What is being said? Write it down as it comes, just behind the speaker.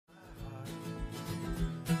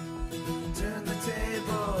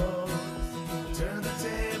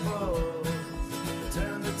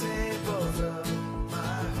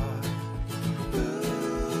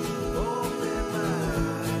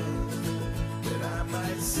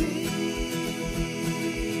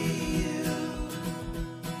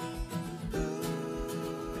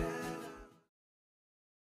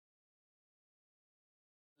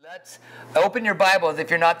Let's open your Bibles if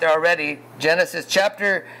you're not there already. Genesis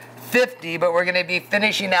chapter 50, but we're going to be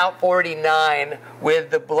finishing out 49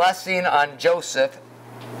 with the blessing on Joesph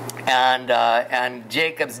and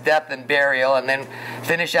Jacob's death and burial, and then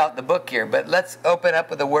finish out the book here. But let's open up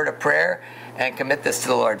with a word of prayer and commit this to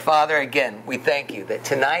the Lord. Father, again, we thank you that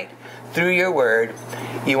tonight, through your word,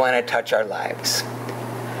 you want to touch our lives.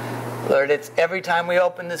 Lord, it's every time we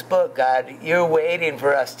open this book, God, you're waiting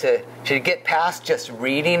for us to get past just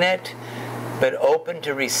reading it, but open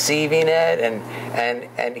to receiving it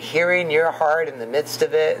and hearing your heart in the midst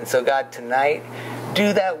of it. And so, God, tonight,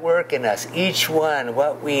 do that work in us, each one,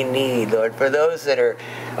 what we need, Lord. For those that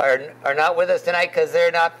are not with us tonight because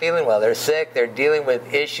they're not feeling well, they're sick, they're dealing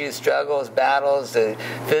with issues, struggles, battles,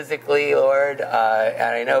 physically, Lord. And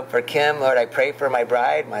I know for Kim, Lord, I pray for my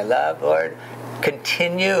bride, my love, Lord.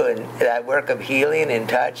 Continue in that work of healing and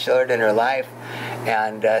touch, Lord, in her life,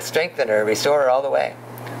 and strengthen her, restore her all the way.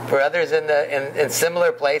 For others in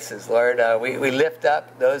similar places, Lord, we lift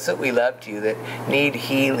up those that we love to you that need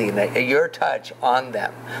healing, your touch on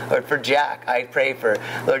them. Lord, for Jack, I pray for,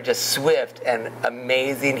 Lord, just swift and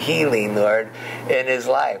amazing healing, Lord, in his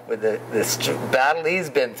life with this battle he's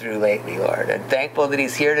been through lately, Lord. And thankful that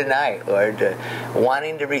he's here tonight, Lord,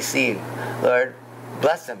 wanting to receive. Lord,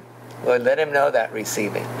 bless him. Lord, let him know that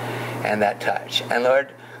receiving and that touch. And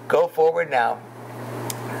Lord, go forward now.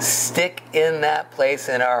 Stick in that place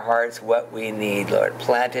in our hearts what we need, Lord.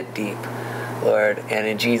 Plant it deep, Lord. And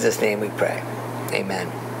in Jesus' name we pray.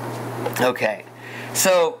 Amen. Okay.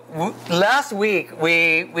 So last week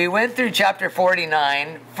we went through chapter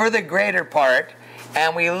 49 for the greater part,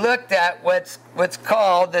 and we looked at what's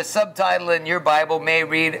called, the subtitle in your Bible may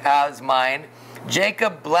read as mine,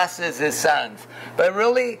 Jacob blesses his sons. But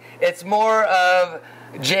really, it's more of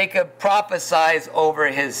Jacob prophesies over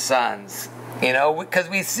his sons. You know, because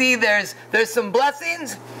we see there's some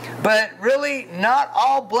blessings, but really not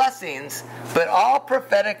all blessings, but all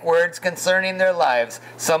prophetic words concerning their lives.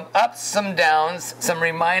 Some ups, some downs, some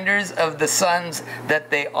reminders of the sons that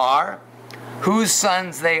they are, whose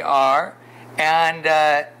sons they are, and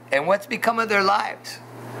what's become of their lives.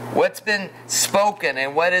 What's been spoken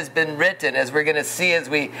and what has been written, as we're going to see as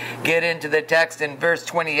we get into the text in verse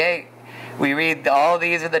 28. We read, all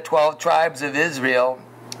these are the 12 tribes of Israel.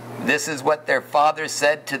 This is what their father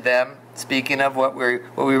said to them. Speaking of what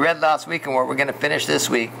we read last week and what we're going to finish this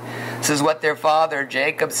week. This is what their father,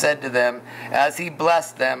 Jacob, said to them as he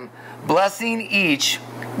blessed them, blessing each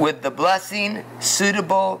with the blessing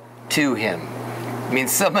suitable to him. I mean,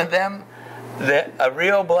 some of them, a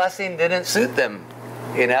real blessing didn't suit them.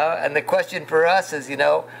 You know, and the question for us is, you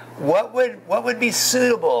know, what would be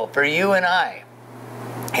suitable for you and I?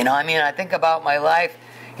 You know, I mean, I think about my life,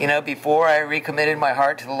 you know, before I recommitted my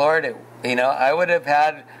heart to the Lord, you know, I would have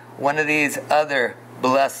had one of these other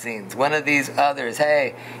blessings, one of these others.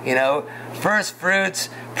 Hey, you know, first fruits,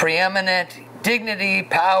 preeminent, dignity,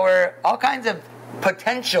 power, all kinds of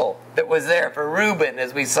potential that was there for Reuben,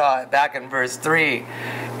 as we saw it back in verse 3.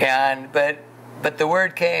 But the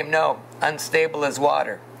word came, no, unstable as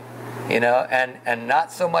water, you know, and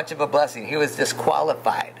not so much of a blessing. He was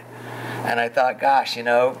disqualified. And I thought, gosh, you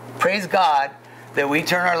know, praise God that we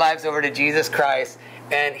turn our lives over to Jesus Christ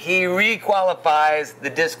and he requalifies the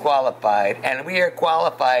disqualified, and we are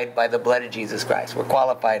qualified by the blood of Jesus Christ. We're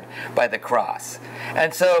qualified by the cross.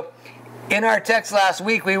 And so in our text last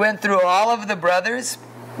week, we went through all of the brothers,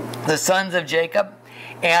 the sons of Jacob,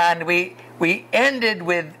 and we ended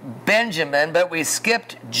with Benjamin, but we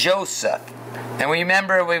skipped Joesph. And we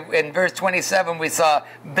remember in verse 27 we saw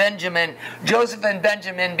Joesph and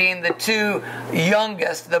Benjamin being the two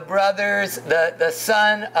youngest, the brothers, the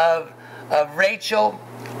son of Rachel,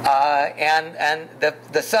 and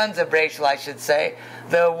the sons of Rachel, I should say,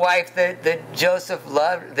 the wife that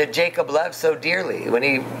Jacob loved so dearly. When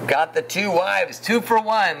he got the two wives, 2 for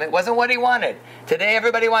 1, it wasn't what he wanted. Today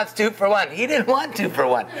everybody wants 2 for 1. He didn't want 2 for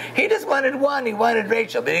 1. He just wanted 1. He wanted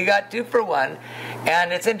Rachel, but he got 2 for 1.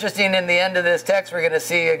 And it's interesting, in the end of this text, we're going to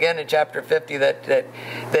see again in chapter 50 that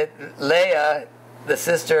Leah, the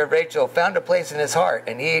sister of Rachel, found a place in his heart,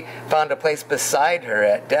 and he found a place beside her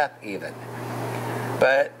at death even.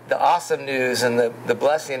 But the awesome news and the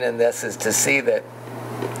blessing in this is to see that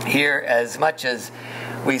here, as much as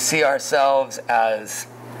we see ourselves as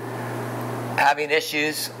having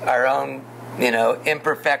issues, our own, you know,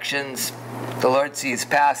 imperfections, the Lord sees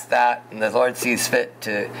past that, and the Lord sees fit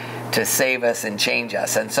to save us and change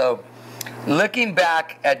us. And so, looking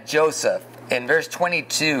back at Joesph in verse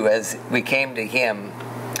 22, as we came to him,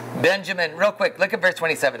 Benjamin, real quick, look at verse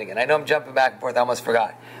 27 again. I know I'm jumping back and forth, I almost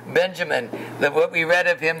forgot. Benjamin, what we read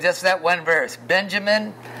of him, just that one verse.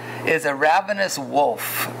 Benjamin is a ravenous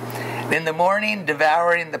wolf. In the morning,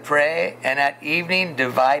 devouring the prey, and at evening,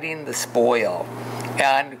 dividing the spoil.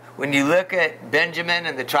 And when you look at Benjamin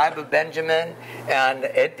and the tribe of Benjamin, and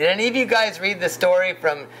did any of you guys read the story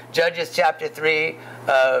from Judges chapter 3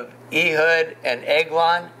 of Ehud and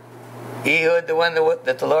Eglon? Ehud, the one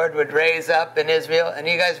that the Lord would raise up in Israel. And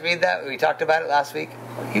you guys read that? We talked about it last week.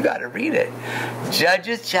 You got to read it.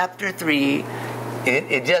 Judges chapter 3,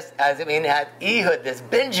 it had Ehud, this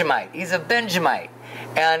Benjamite. He's a Benjamite.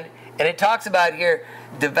 And it talks about here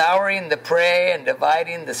devouring the prey and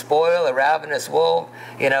dividing the spoil, a ravenous wolf.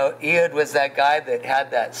 You know, Ehud was that guy that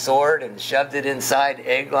had that sword and shoved it inside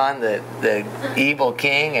Eglon, the evil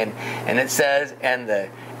king. And it says, and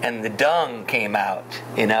the dung came out.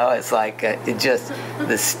 You know, it's like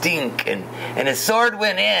the stink, and his sword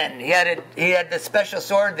went in. He had this special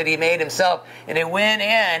sword that he made himself, and it went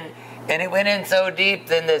in. And it went in so deep,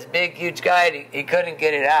 then this big, huge guy, he couldn't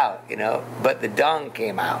get it out, you know. But the dung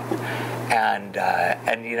came out, and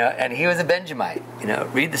he was a Benjamite. You know,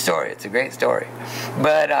 read the story; it's a great story.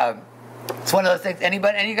 But it's one of those things. Any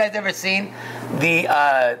of you guys ever seen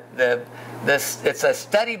it's a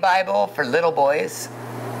study Bible for little boys.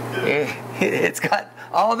 It's got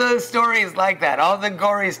all those stories like that. All the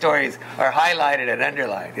gory stories are highlighted and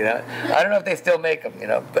underlined. You know, I don't know if they still make them. You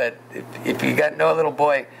know, but if you know a little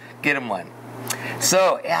boy, get him one.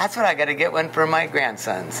 So that's what I got to get one for my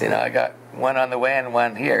grandsons. You know, I got one on the way and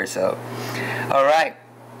one here. So, all right.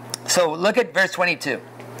 So look at verse 22.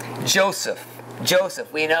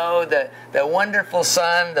 Joesph. We know the wonderful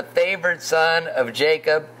son, the favored son of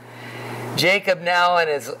Jacob. Jacob now in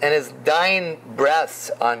his dying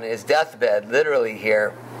breaths on his deathbed, literally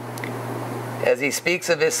here, as he speaks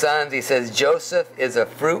of his sons, he says, Joesph is a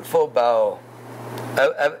fruitful bow.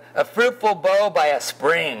 A fruitful bow by a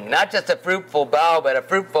spring. Not just a fruitful bough, but a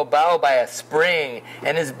fruitful bough by a spring.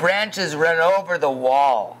 And his branches run over the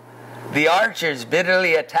wall. The archers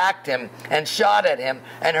bitterly attacked him and shot at him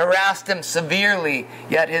and harassed him severely,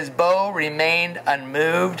 yet his bow remained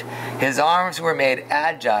unmoved. His arms were made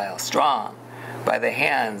agile, strong, by the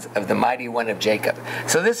hands of the mighty one of Jacob.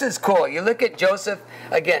 So this is cool. You look at Joesph,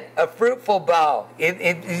 again, a fruitful bough. You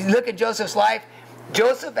look at Joseph's life.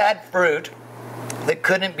 Joesph had fruit that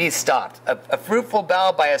couldn't be stopped. A fruitful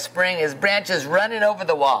bough by a spring, his branches running over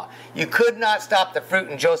the wall. You could not stop the fruit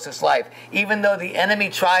in Joseph's life, even though the enemy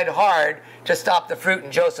tried hard to stop the fruit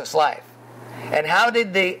in Joseph's life. And how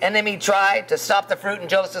did the enemy try to stop the fruit in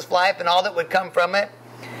Joseph's life and all that would come from it?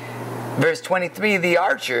 Verse 23, the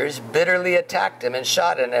archers bitterly attacked him and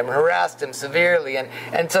shot at him, harassed him severely.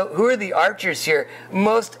 And so who are the archers here?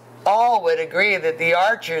 Most all would agree that the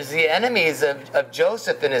archers, the enemies of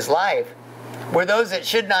Joesph in his life, were those that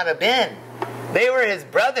should not have been. They were his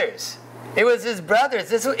brothers. It was his brothers.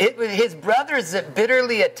 It was his brothers that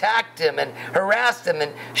bitterly attacked him and harassed him.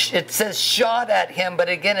 And it says shot at him. But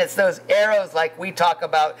again, it's those arrows like we talk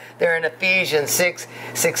about there in Ephesians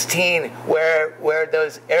 6:16, where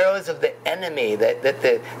those arrows of the enemy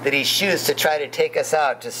that he shoots to try to take us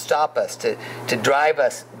out, to stop us, to drive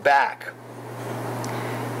us back.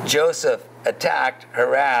 Joesph attacked,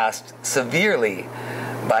 harassed severely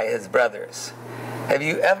by his brothers. Have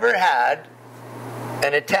you ever had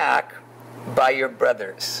an attack by your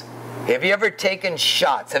brothers? Have you ever taken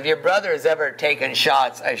shots? Have your brothers ever taken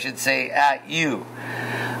shots, I should say, at you?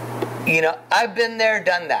 You know, I've been there,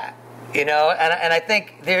 done that. You know, and I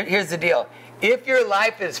think here's the deal. If your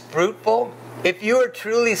life is fruitful, if you are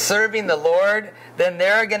truly serving the Lord, then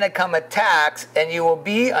there are going to come attacks and you will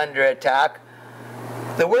be under attack.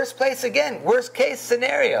 The worst place again, worst case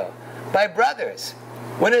scenario, by brothers.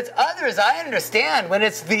 When it's others, I understand. When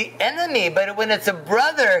it's the enemy, but when it's a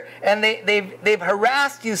brother and they've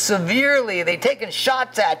harassed you severely, they've taken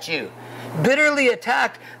shots at you, bitterly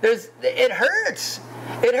attacked, it hurts.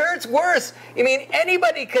 It hurts worse. I mean,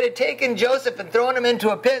 anybody could have taken Joesph and thrown him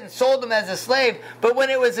into a pit and sold him as a slave, but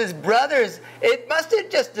when it was his brothers, it must have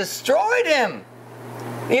just destroyed him.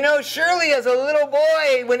 You know, surely as a little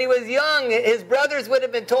boy, when he was young, his brothers would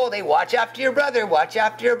have been told, hey, watch after your brother, watch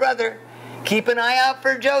after your brother. Keep an eye out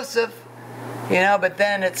for Joesph. You know, but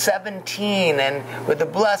then at 17 and with the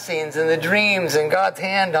blessings and the dreams and God's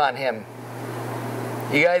hand on him.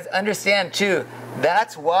 You guys understand too,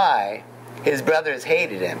 that's why his brothers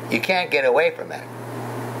hated him. You can't get away from it.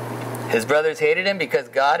 His brothers hated him because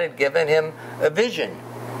God had given him a vision.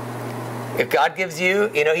 If God gives you,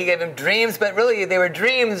 you know, he gave him dreams, but really they were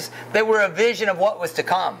dreams that were a vision of what was to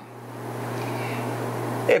come.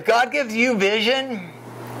 If God gives you vision,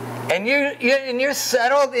 and you're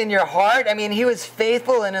settled in your heart, I mean, he was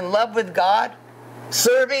faithful and in love with God,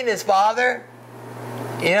 serving his Father.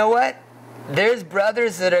 You know what? there's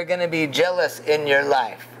brothers that are going to be jealous in your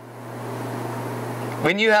life.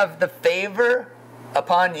 When you have the favor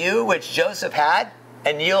upon you, which Joesph had,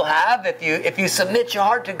 and you'll have if you submit your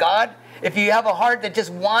heart to God, if you have a heart that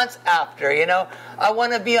just wants after, I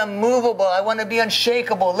want to be unmovable, I want to be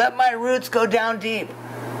unshakable, let my roots go down deep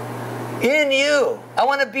in you. I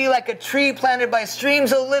want to be like a tree planted by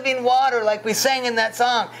streams of living water, like we sang in that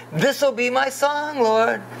song. This will be my song,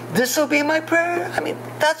 Lord. This will be my prayer.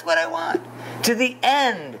 That's what I want. To the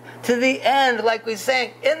end, like we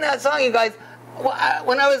sang in that song, you guys.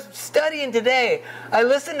 When I was studying today, I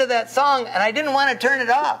listened to that song and I didn't want to turn it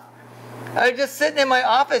off. I was just sitting in my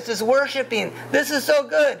office just worshiping. This is so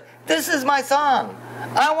good. This is my song.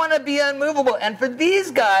 I want to be unmovable. And for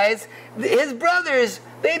these guys, his brothers,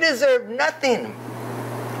 they deserve nothing.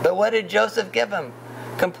 But what did Joesph give them?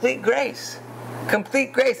 Complete grace.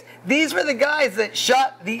 Complete grace. These were the guys that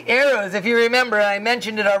shot the arrows. If you remember, I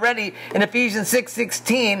mentioned it already in Ephesians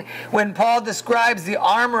 6:16, when Paul describes the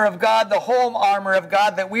armor of God, the whole armor of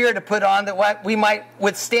God that we are to put on, that we might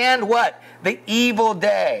withstand what? The evil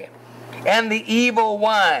day and the evil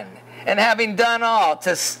one. And having done all,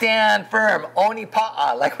 to stand firm,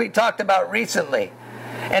 onipa'a, like we talked about recently.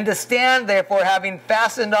 And to stand, therefore, having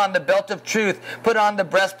fastened on the belt of truth, put on the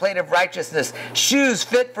breastplate of righteousness, shoes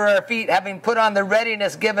fit for our feet, having put on the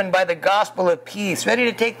readiness given by the gospel of peace, ready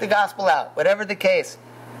to take the gospel out, whatever the case.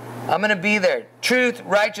 I'm going to be there. Truth,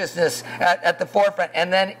 righteousness at the forefront.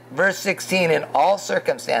 And then verse 16, in all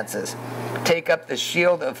circumstances, take up the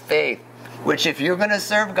shield of faith, which if you're going to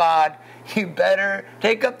serve God, you better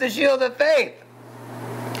take up the shield of faith,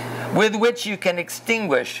 with which you can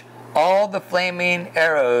extinguish all the flaming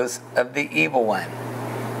arrows of the evil one.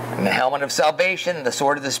 And the helmet of salvation, and the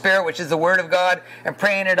sword of the Spirit, which is the word of God, and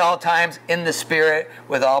praying at all times in the Spirit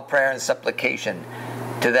with all prayer and supplication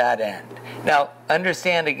to that end. Now,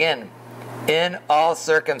 understand again, in all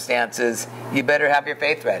circumstances, you better have your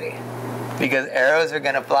faith ready, because arrows are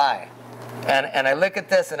going to fly. And I look at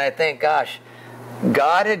this and I think, gosh,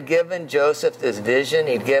 God had given Joesph this vision.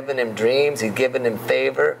 He'd given him dreams. He'd given him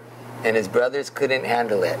favor. And his brothers couldn't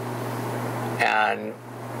handle it. And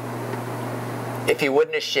if he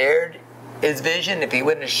wouldn't have shared his vision, if he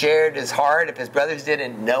wouldn't have shared his heart, if his brothers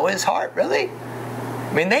didn't know his heart, really?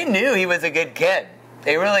 They knew he was a good kid.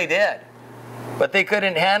 They really did. But they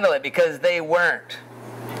couldn't handle it because they weren't.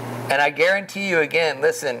 And I guarantee you again,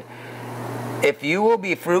 listen, if you will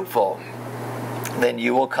be fruitful, then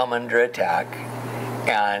you will come under attack.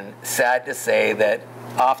 And sad to say that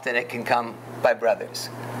often it can come by brothers.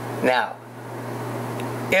 Now,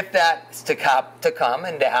 if that's to come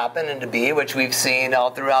and to happen and to be, which we've seen all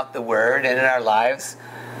throughout the Word and in our lives,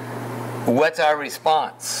 what's our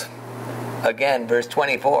response? Again, verse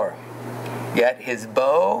 24. Yet his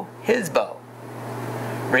bow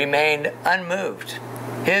remained unmoved.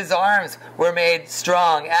 His arms were made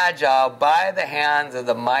strong, agile by the hands of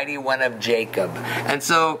the mighty one of Jacob. And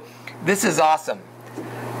so, this is awesome.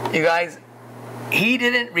 You guys, he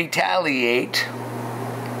didn't retaliate,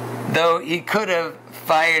 though he could have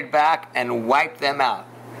fired back and wiped them out.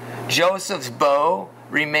 Joseph's bow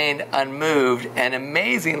remained unmoved, and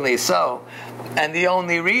amazingly so. And the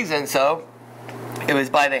only reason so, it was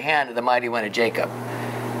by the hand of the mighty one of Jacob.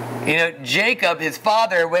 Jacob, his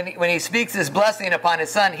father, when he speaks this blessing upon his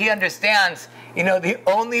son, he understands, the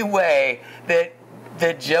only way that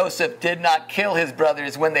Joesph did not kill his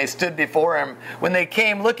brothers when they stood before him, when they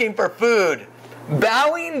came looking for food,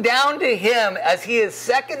 bowing down to him as he is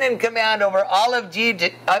second in command over all of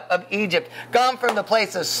Egypt, gone from the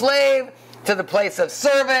place of slave to the place of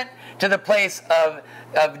servant to the place of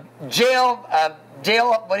jail,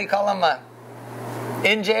 what do you call them?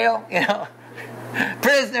 In jail,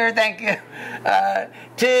 prisoner, thank you,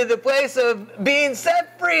 to the place of being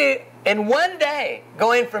set free in one day,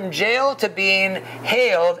 going from jail to being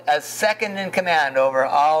hailed as second in command over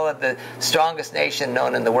all of the strongest nation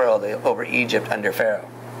known in the world, over Egypt under Pharaoh.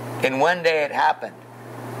 In one day it happened.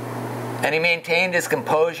 And he maintained his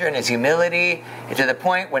composure and his humility, and to the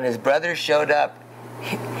point when his brothers showed up,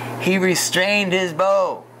 he restrained his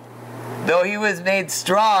bow. Though he was made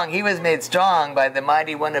strong by the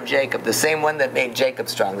mighty one of Jacob, the same one that made Jacob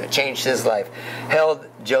strong, that changed his life, held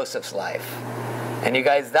Joseph's life. And you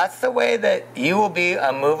guys, that's the way that you will be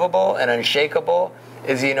unmovable and unshakable,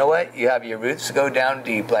 is you know what? You have your roots go down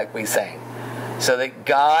deep, like we sang. So that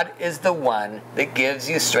God is the one that gives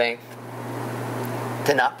you strength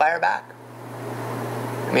to not fire back.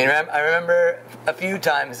 I remember a few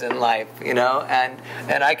times in life, and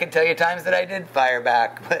I can tell you times that I did fire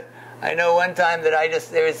back, but I know one time that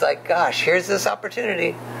it was like, gosh, here's this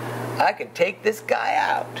opportunity. I could take this guy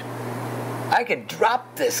out. I could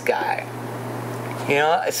drop this guy. You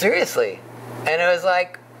know, seriously. And it was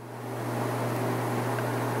like,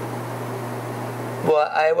 well,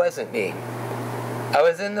 I wasn't me. I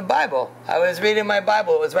was in the Bible. I was reading my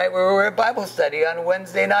Bible. It was right where we were at Bible study on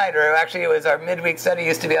Wednesday night. Or actually, it was our midweek study. It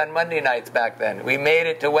used to be on Monday nights back then. We made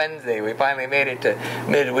it to Wednesday. We finally made it to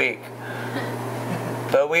midweek.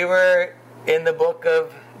 But we were in the book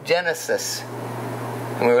of Genesis.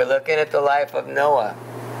 And we were looking at the life of Noah.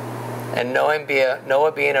 And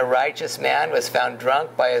Noah, being a righteous man, was found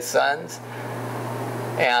drunk by his sons.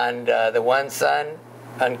 And the one son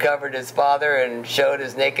uncovered his father and showed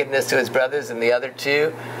his nakedness to his brothers, and the other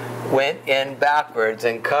two went in backwards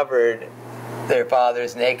and covered their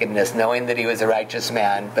father's nakedness, knowing that he was a righteous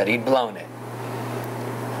man, but he'd blown it.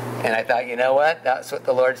 And I thought, you know what? That's what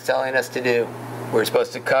the Lord's telling us to do. We're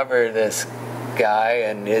supposed to cover this guy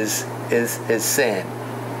and his sin.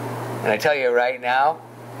 And I tell you right now,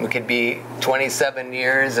 we could be 27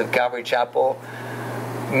 years of Calvary Chapel,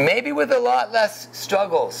 maybe with a lot less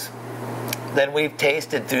struggles than we've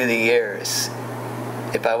tasted through the years,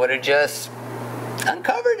 if I would have just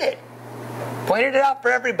uncovered it, pointed it out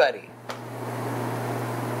for everybody.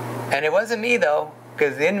 And it wasn't me, though,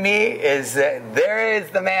 because in me is that there is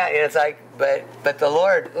the man. And it's like, but the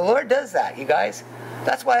Lord does that, you guys.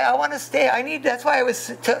 That's why I want to stay. That's why I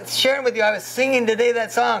was sharing with you. I was singing today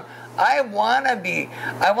that song. I want to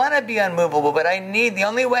be unmovable, but the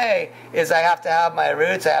only way is I have to have my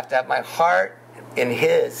roots. I have to have my heart in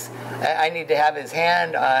His. I need to have His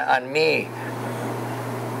hand on me.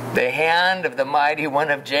 The hand of the mighty one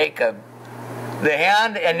of Jacob. The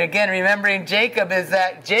hand, and again, remembering Jacob is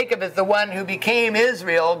the one who became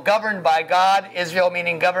Israel, governed by God. Israel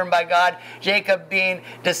meaning governed by God. Jacob being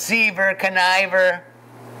deceiver, conniver,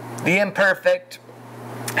 the imperfect.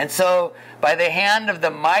 And so, by the hand of the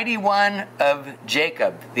mighty one of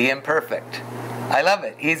Jacob, the imperfect. I love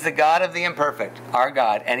it. He's the God of the imperfect, our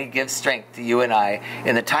God, and He gives strength to you and I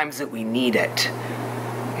in the times that we need it.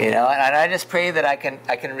 You know, and I just pray that I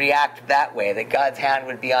can react that way, that God's hand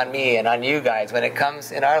would be on me and on you guys when it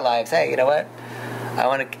comes in our lives. Hey, you know what? I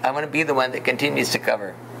want to be the one that continues to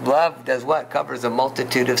cover. Love does what? Covers a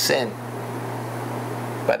multitude of sin.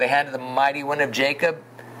 By the hand of the mighty one of Jacob,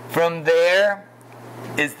 from there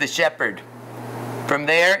is the shepherd. From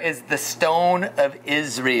there is the stone of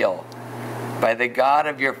Israel. By the God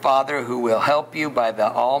of your father who will help you, by the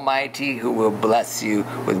Almighty who will bless you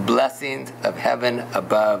with blessings of heaven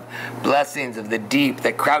above, blessings of the deep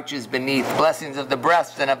that crouches beneath, blessings of the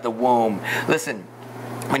breast and of the womb. Listen,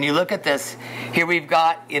 when you look at this, here we've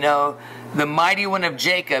got, the mighty one of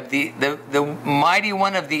Jacob, the mighty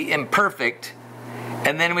one of the imperfect,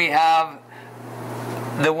 and then we have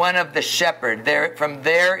the one of the shepherd. From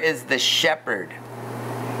there is the shepherd.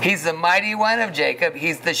 He's the mighty one of Jacob.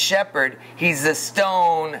 He's the shepherd. He's the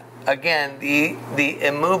stone, again, the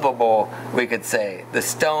immovable, we could say, the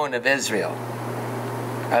stone of Israel.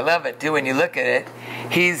 I love it, too, when you look at it.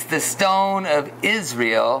 He's the stone of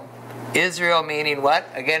Israel. Israel meaning what?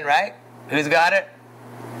 Again, right? Who's got it?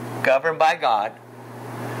 Governed by God.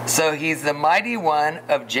 So He's the mighty one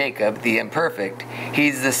of Jacob, the imperfect.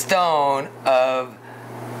 He's the stone of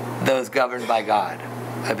those governed by God,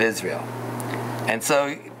 of Israel. And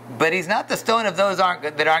so, but He's not the stone of those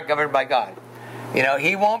that aren't governed by God.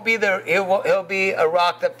 He won't be he'll be a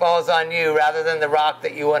rock that falls on you rather than the rock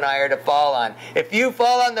that you and I are to fall on. If you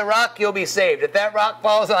fall on the rock, you'll be saved. If that rock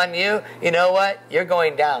falls on you, you know what? You're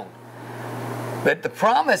going down. But the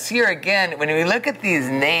promise here again, when we look at these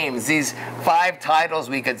names, these 5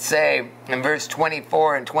 titles we could say in verse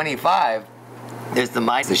 24 and 25, there's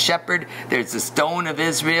the shepherd, there's the stone of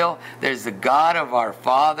Israel, there's the God of our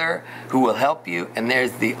Father who will help you, and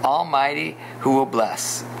there's the Almighty who will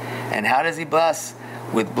bless. And how does He bless?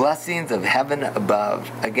 With blessings of heaven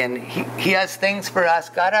above. Again, He has things for us.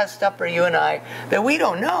 God has stuff for you and I that we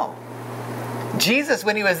don't know. Jesus,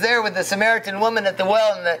 when He was there with the Samaritan woman at the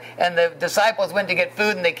well, and the disciples went to get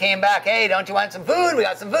food, and they came back, hey, don't you want some food? We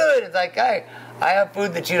got some food. It's like, hey, I have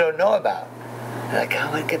food that you don't know about. Like,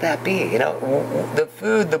 oh, what could that be? The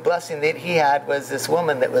food, the blessing that He had was this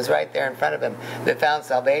woman that was right there in front of Him that found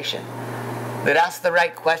salvation, that asked the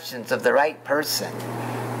right questions of the right person.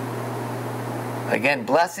 Again,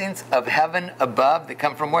 blessings of heaven above that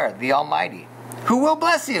come from where? The Almighty. Who will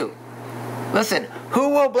bless you? Listen, who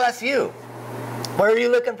will bless you? Where are you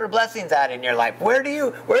looking for blessings at in your life? Where do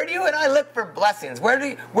you and I look for blessings? Where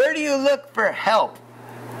do you look for help?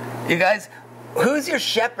 You guys, who's your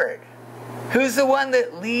shepherd? Who's the one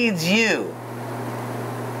that leads you?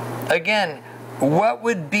 Again, what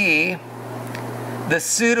would be the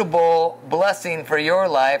suitable blessing for your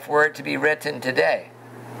life were it to be written today?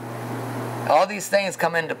 All these things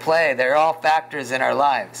come into play. They're all factors in our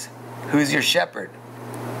lives. Who's your shepherd?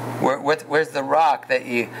 Where's the rock that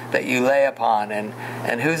you lay upon?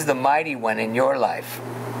 And who's the mighty one in your life?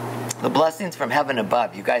 The blessings from heaven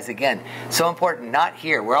above. You guys, again, so important. Not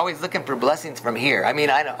here. We're always looking for blessings from here. I mean,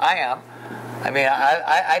 I know I am. I mean,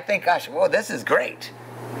 I think, gosh, whoa, this is great.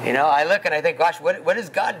 You know, I look and I think, gosh, what is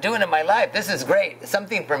God doing in my life? This is great.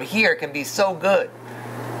 Something from here can be so good.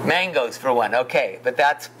 Mangoes, for one. Okay, but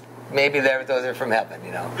that's, maybe those are from heaven,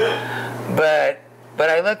 you know. But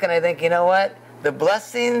I look and I think, you know what? The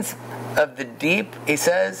blessings of the deep, he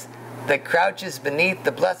says, that crouches beneath,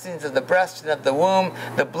 the blessings of the breast and of the womb,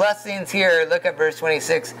 the blessings here, look at verse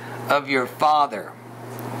 26, of your Father.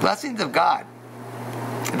 Blessings of God.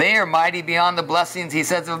 They are mighty beyond the blessings, he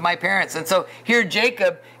says, of my parents. And so here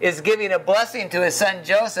Jacob is giving a blessing to his son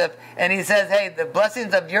Joesph, and he says, hey, the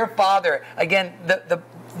blessings of your father. Again,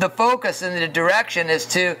 the focus and the direction is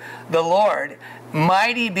to the Lord.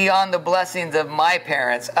 Mighty beyond the blessings of my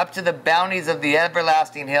parents, up to the bounties of the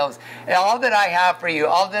everlasting hills. And all that I have for you,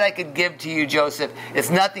 all that I could give to you, Joesph,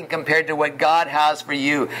 is nothing compared to what God has for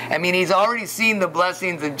you. I mean, he's already seen the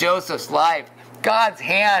blessings of Joseph's life. God's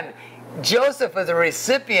hand. Joesph was a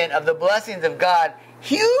recipient of the blessings of God.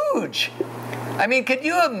 Huge. I mean, could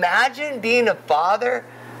you imagine being a father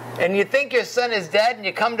and you think your son is dead and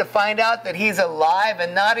you come to find out that he's alive,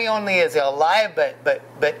 and not only is he alive,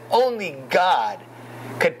 but only God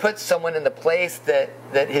could put someone in the place that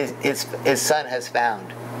his son has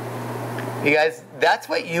found. You guys, that's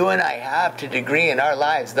what you and I have to a degree in our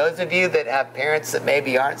lives. Those of you that have parents that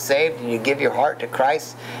maybe aren't saved and you give your heart to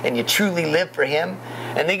Christ and you truly live for Him,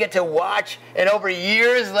 and they get to watch, and over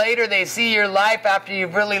years later they see your life after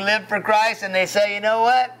you've really lived for Christ, and they say, you know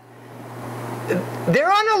what? There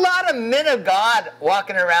aren't a lot of men of God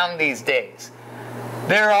walking around these days.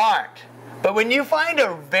 There aren't. But when you find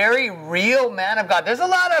a very real man of God, there's a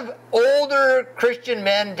lot of older Christian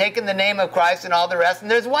men taking the name of Christ and all the rest, and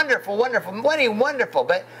there's wonderful.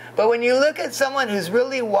 But when you look at someone who's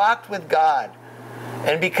really walked with God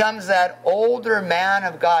and becomes that older man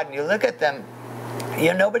of God, and you look at them,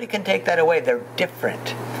 you know, nobody can take that away. They're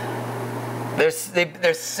different.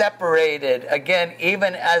 They're separated. Again,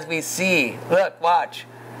 even as we see, look, watch.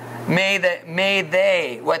 May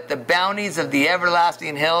they, what the bounties of the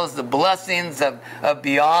everlasting hills, the blessings of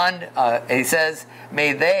beyond, he says,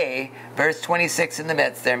 may they, verse 26 in the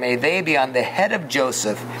midst there, may they be on the head of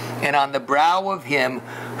Joesph and on the brow of him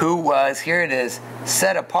who was, here it is,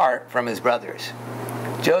 set apart from his brothers.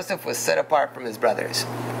 Joesph was set apart from his brothers.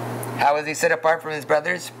 How was he set apart from his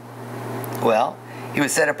brothers? Well, he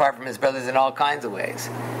was set apart from his brothers in all kinds of ways.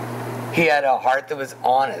 He had a heart that was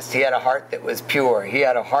honest. He had a heart that was pure. He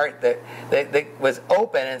had a heart that was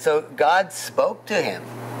open. And so God spoke to him.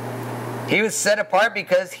 He was set apart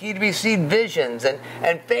because he'd received visions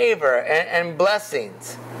and favor and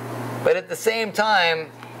blessings. But at the same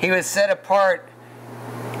time, he was set apart,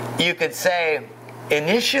 you could say,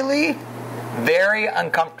 initially, very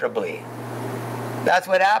uncomfortably. That's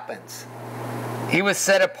what happens. He was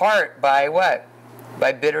set apart by what?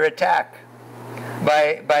 By bitter attack.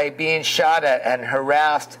 By being shot at and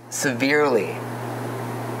harassed severely.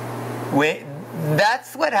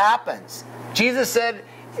 That's what happens. Jesus said,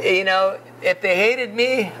 you know, if they hated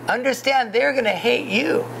me, understand they're going to hate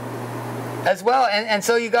you as well. And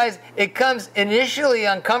so you guys, it comes initially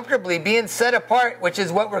uncomfortably, being set apart, which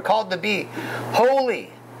is what we're called to be.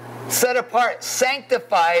 Holy. Set apart,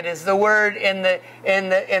 sanctified is the word in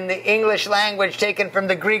the English language taken from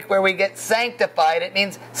the Greek where we get sanctified. It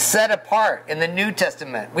means set apart in the New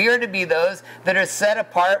Testament. We are to be those that are set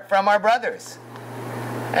apart from our brothers.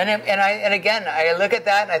 And again, I look at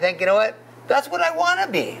that and I think, you know what? That's what I want to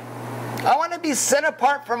be. I want to be set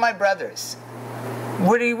apart from my brothers.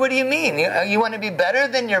 What do you mean? You want to be better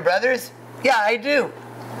than your brothers? Yeah, I do.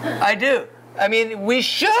 I mean, we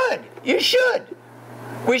should. You should.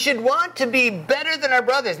 We should want to be better than our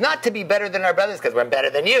brothers. Not to be better than our brothers because we're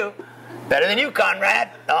better than you. Better than you,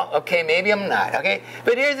 Conrad. Oh, okay, maybe I'm not. Okay,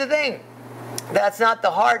 but here's the thing. That's not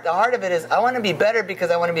the heart. The heart of it is I want to be better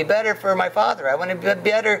because I want to be better for my Father. I want to be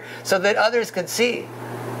better so that others could see.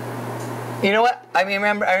 You know what? I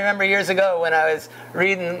remember years ago when I was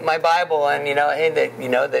reading my Bible and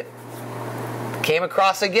that came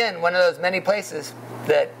across again one of those many places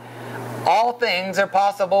that all things are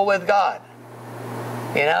possible with God.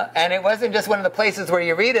 You know, and it wasn't just one of the places where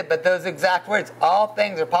you read it, but those exact words, all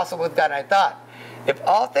things are possible with God. And I thought, if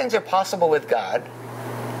all things are possible with God,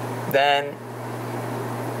 then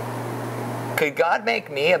could God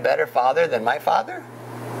make me a better father than my father?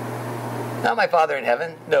 Not my Father in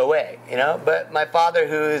heaven, no way, you know, but my Father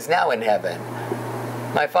who is now in heaven.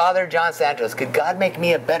 My father, John Santos, could God make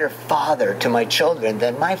me a better father to my children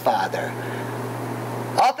than my father?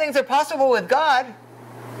 All things are possible with God.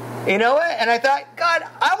 You know what? And I thought, God,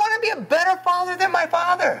 I want to be a better father than my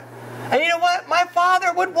father. And you know what? My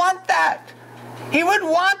father would want that. He would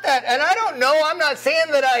want that. And I don't know, I'm not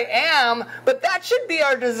saying that I am, but that should be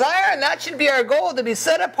our desire and that should be our goal, to be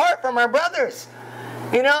set apart from our brothers.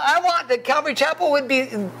 You know, I want that Calvary Chapel would be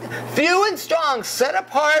few and strong, set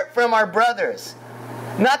apart from our brothers.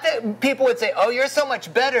 Not that people would say, oh, you're so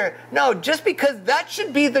much better. No, just because that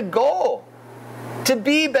should be the goal. To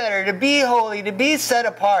be better, to be holy, to be set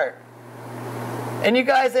apart. And you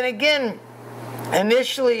guys, and again,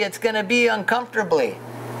 initially it's going to be uncomfortably.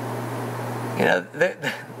 You know,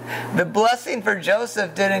 the blessing for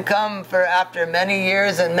Joesph didn't come for after many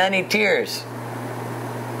years and many tears.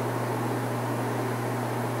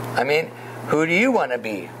 I mean, who do you want to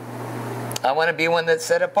be? I want to be one that's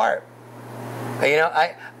set apart. You know,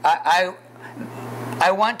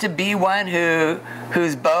 I want to be one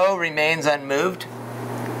whose bow remains unmoved,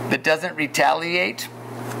 that doesn't retaliate,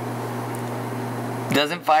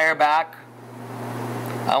 doesn't fire back.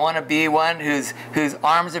 I want to be one whose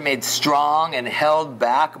arms are made strong and held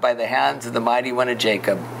back by the hands of the mighty one of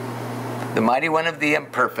Jacob, the mighty one of the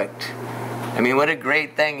imperfect. I mean, what a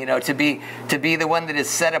great thing, you know, to be the one that is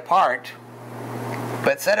set apart,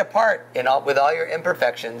 but set apart with all your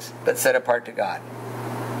imperfections, but set apart to God.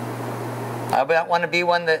 I want to be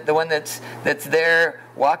the one that's there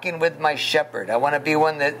walking with my shepherd. I want to be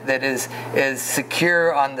one that is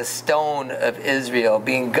secure on the stone of Israel,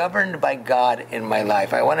 being governed by God in my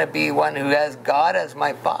life. I want to be one who has God as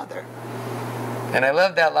my father. And I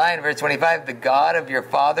love that line, verse 25, the God of your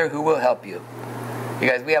father who will help you. You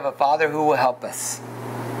guys, we have a father who will help us.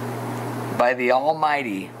 By the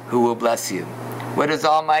Almighty who will bless you. What does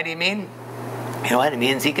Almighty mean? You know what? It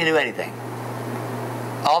means He can do anything.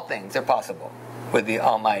 All things are possible with the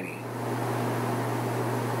Almighty.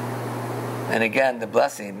 And again, the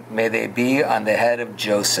blessing, may they be on the head of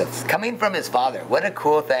Joesph, coming from his father. What a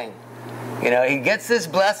cool thing. You know, he gets this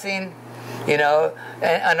blessing, you know,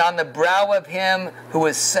 and on the brow of him who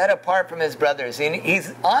was set apart from his brothers. And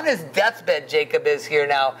he's on his deathbed, Jacob is here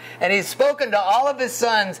now, and he's spoken to all of his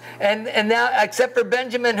sons, and now, except for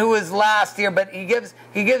Benjamin, who was last here, but he gives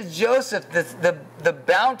Joesph the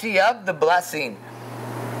bounty of the blessing.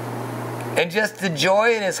 And just the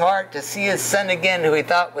joy in his heart to see his son again, who he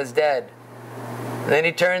thought was dead. And then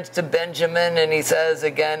he turns to Benjamin and he says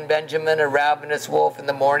again, Benjamin, a ravenous wolf, in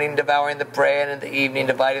the morning devouring the prey, and in the evening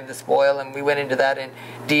dividing the spoil. And we went into that in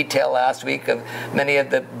detail last week of many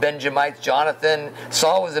of the Benjamites.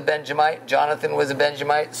 Saul was a Benjamite. Jonathan was a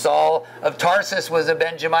Benjamite. Saul of Tarsus was a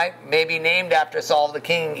Benjamite, maybe named after Saul the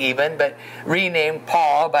king even, but renamed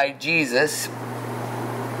Paul by Jesus.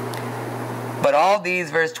 But all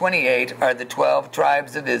these, verse 28, are the 12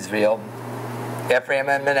 tribes of Israel, Ephraim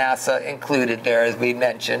and Manasseh included there, as we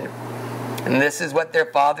mentioned. And this is what their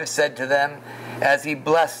father said to them as he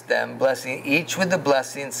blessed them, blessing each with the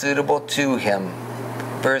blessing suitable to him.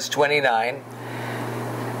 Verse 29,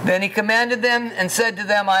 then he commanded them and said to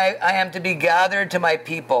them, I am to be gathered to my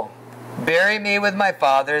people. Bury me with my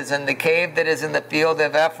fathers in the cave that is in the field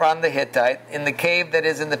of Ephron the Hittite, in the cave that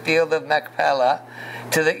is in the field of Machpelah,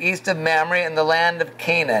 to the east of Mamre, in the land of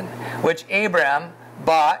Canaan, which Abraham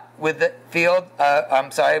bought with the field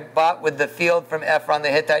from Ephron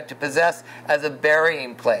the Hittite to possess as a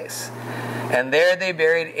burying place. And there they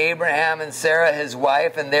buried Abraham and Sarah his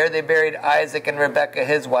wife, and there they buried Isaac and Rebekah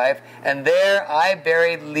his wife, and there I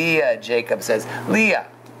buried Leah, Jacob says. Leah,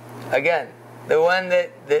 again, the one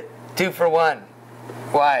that 2-for-1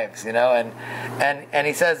 wives, you know, and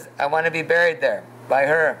he says, I want to be buried there by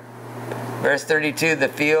her. Verse 32, the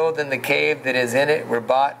field and the cave that is in it were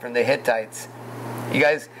bought from the Hittites. You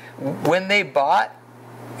guys, when they bought,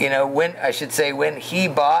 you know, when he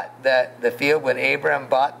bought the field, when Abraham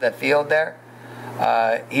bought the field there,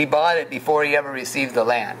 he bought it before he ever received the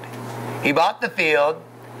land. He bought the field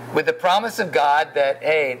with the promise of God that,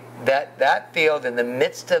 hey, that field in the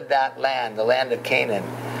midst of that land, the land of Canaan,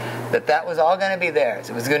 that was all going to be theirs.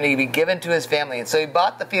 It was going to be given to his family. And so he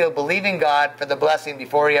bought the field believing God for the blessing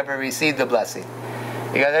before he ever received the blessing.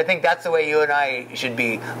 Because I think that's the way you and I should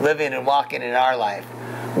be living and walking in our life.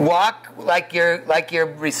 Walk like you're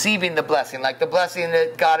receiving the blessing. Like the blessing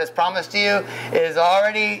that God has promised to you is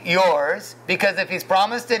already yours. Because if he's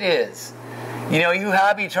promised it is. You know, you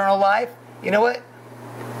have eternal life. You know what?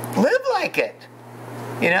 Live like it.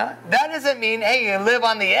 You know, that doesn't mean, hey, you live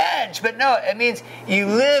on the edge. But no, it means you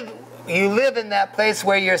live in that place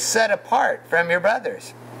where you're set apart from your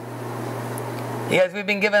brothers. You guys, we've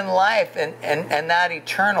been given life and that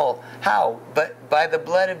eternal. How? But by the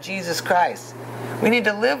blood of Jesus Christ. We need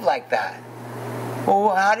to live like that.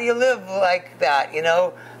 Well, how do you live like that?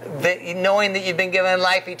 Knowing that you've been given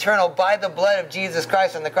life eternal by the blood of Jesus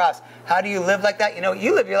Christ on the cross. How do you live like that?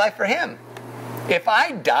 You live your life for Him. If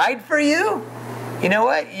I died for you, you know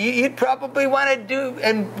what? You'd probably want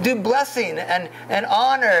to do blessing and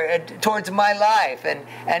honor towards my life.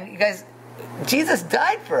 And you guys, Jesus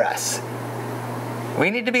died for us. We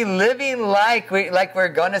need to be living like we're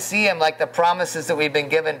going to see Him, like the promises that we've been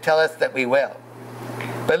given tell us that we will.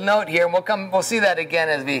 But note here, and we'll see that again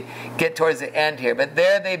as we get towards the end here. But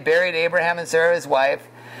there they buried Abraham and Sarah, his wife.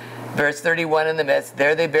 Verse 31 in the midst.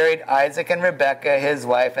 There they buried Isaac and Rebekah, his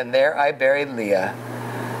wife, and there I buried Leah.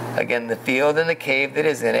 Again, the field and the cave that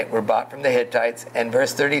is in it were bought from the Hittites. And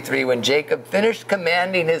verse 33, when Jacob finished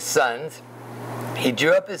commanding his sons, he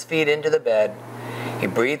drew up his feet into the bed. He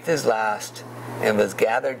breathed his last and was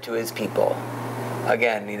gathered to his people.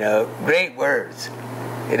 Again, great words.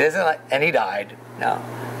 It isn't like, and he died. No.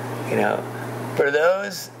 For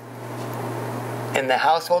those in the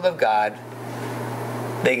household of God,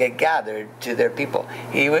 they get gathered to their people.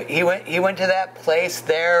 He went to that place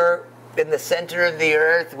there in the center of the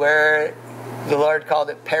earth where the Lord called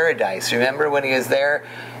it paradise. Remember when He was there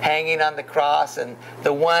hanging on the cross, and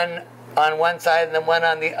the one on one side and the one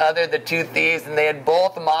on the other, the two thieves, and they had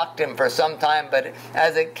both mocked Him for some time, but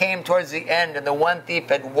as it came towards the end, and the one thief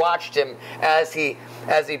had watched Him as he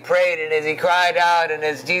prayed and as he cried out and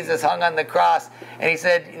as Jesus hung on the cross, and he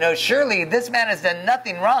said, surely this man has done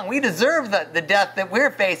nothing wrong. We deserve the death that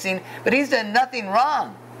we're facing, but he's done nothing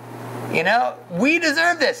wrong. We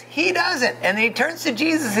deserve this. He doesn't. And then he turns to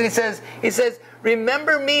Jesus and he says,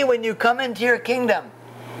 remember me when you come into your kingdom.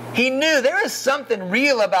 He knew there was something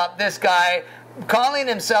real about this guy calling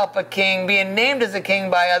himself a king, being named as a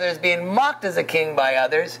king by others, being mocked as a king by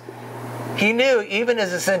others. He knew, even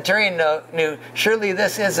as a centurion knew, surely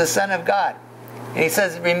this is the Son of God. And he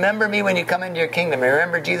says, remember me when you come into your kingdom.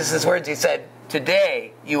 Remember Jesus' words. He said,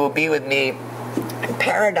 today you will be with me in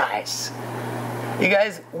paradise. You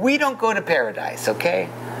guys, we don't go to paradise, okay?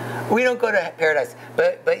 We don't go to paradise.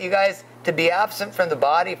 But you guys, to be absent from the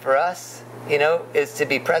body for us, is to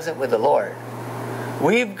be present with the Lord.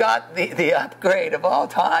 We've got the upgrade of all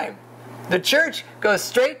time. The church goes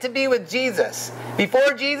straight to be with Jesus.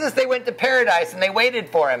 Before Jesus, they went to paradise and they waited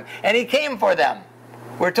for Him. And He came for them.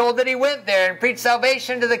 We're told that He went there and preached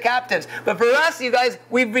salvation to the captives. But for us, you guys,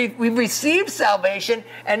 we've received salvation.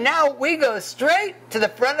 And now we go straight to the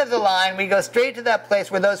front of the line. We go straight to that place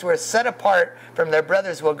where those who are set apart from their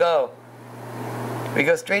brothers will go. We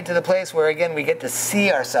go straight to the place where, again, we get to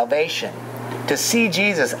see our salvation. To see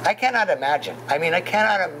Jesus. I cannot imagine. I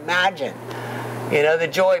cannot imagine. The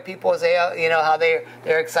joy people say, how they're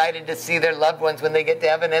excited to see their loved ones when they get to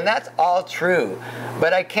heaven. And that's all true.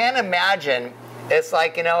 But I can't imagine, it's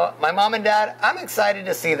like, my mom and dad, I'm excited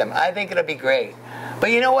to see them. I think it'll be great.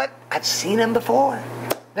 But you know what? I've seen them before.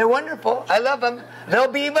 They're wonderful. I love them.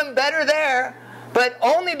 They'll be even better there. But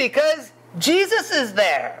only because Jesus is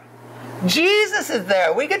there. Jesus is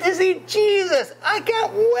there. We get to see Jesus. I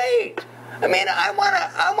can't wait.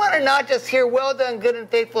 I want to not just hear, well done, good and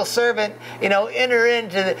faithful servant, enter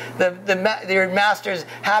into your master's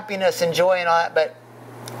happiness and joy and all that, but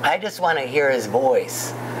I just want to hear His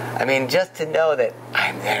voice. Just to know that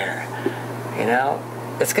I'm there.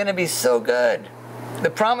 It's going to be so good. The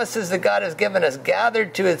promises that God has given us,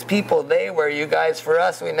 gathered to His people, they were, you guys, for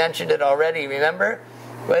us, we mentioned it already, remember?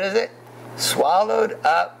 What is it? Swallowed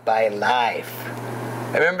up by life.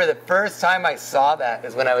 I remember the first time I saw that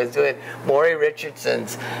is when I was doing Maury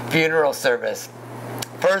Richardson's funeral service.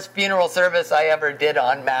 First funeral service I ever did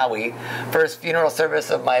on Maui. First funeral service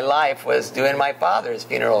of my life was doing my father's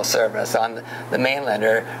funeral service on the mainland,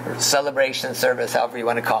 or celebration service, however you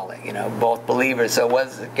want to call it. Both believers, so it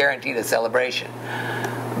was guaranteed a celebration.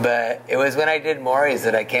 But it was when I did Maury's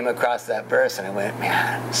that I came across that verse and I went,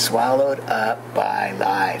 man, swallowed up by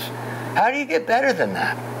life. How do you get better than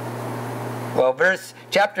that? Well,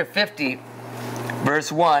 chapter 50,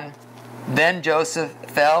 verse 1, then Joesph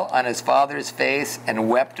fell on his father's face and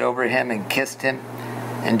wept over him and kissed him.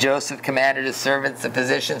 And Joesph commanded his servants, the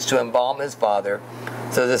physicians, to embalm his father.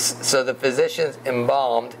 So the physicians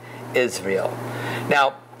embalmed Israel.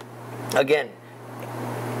 Now, again,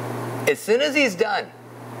 as soon as he's done,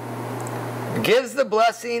 gives the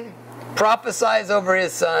blessing, prophesies over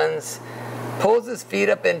his sons, pulls his feet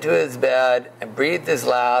up into his bed, and breathed his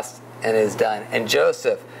last, and is done. And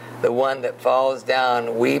Joesph, the one that falls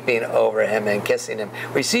down weeping over him and kissing him.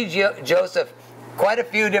 We see Joesph quite a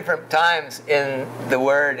few different times in the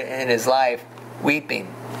Word in his life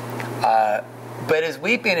weeping. but his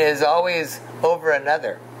weeping is always over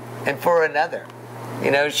another and for another.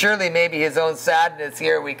 Surely maybe his own sadness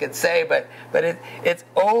here we could say, but it's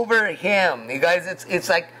over him. You guys, it's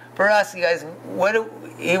like for us, you guys,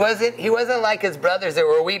 he wasn't like his brothers that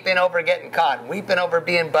were weeping over getting caught, weeping over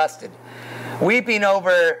being busted, weeping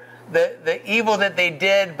over the evil that they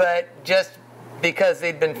did, but just because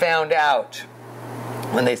they'd been found out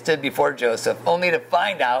when they stood before Joesph, only to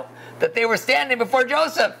find out that they were standing before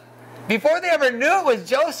Joesph. Before they ever knew it was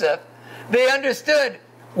Joesph, they understood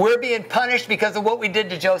we're being punished because of what we did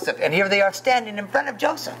to Joesph. And here they are standing in front of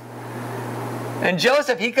Joesph. And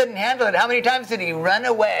Joesph, he couldn't handle it. How many times did he run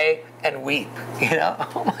away and weep?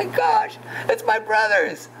 Oh my gosh, it's my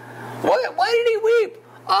brothers. Why did he weep?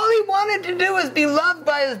 All he wanted to do was be loved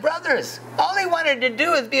by his brothers. All he wanted to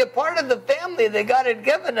do is be a part of the family that God had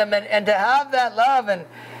given him and to have that love.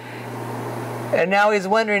 And now he's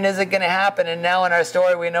wondering, is it going to happen? And now in our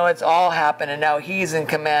story, we know it's all happened. And now he's in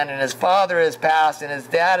command, and his father has passed, and his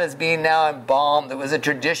dad is being now embalmed. It was a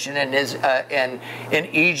tradition in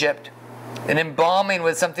Egypt. And embalming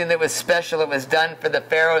was something that was special. It was done for the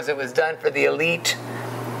pharaohs. It was done for the elite.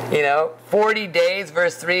 40 days,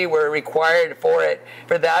 verse 3, were required for it.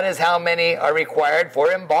 For that is how many are required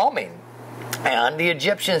for embalming. And the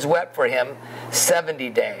Egyptians wept for him 70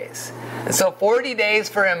 days. And so 40 days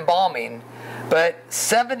for embalming, but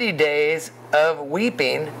 70 days of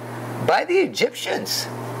weeping by the Egyptians.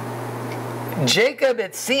 Jacob,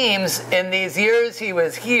 it seems, in these years he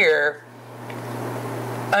was here,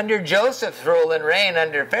 under Joseph's rule and reign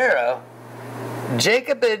under Pharaoh,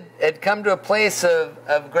 Jacob had come to a place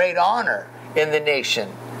of great honor in the nation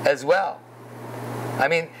as well.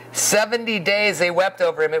 70 days they wept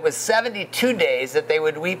over him. It was 72 days that they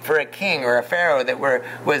would weep for a king or a pharaoh that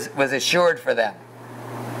was assured for them.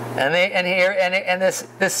 And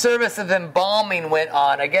this service of embalming went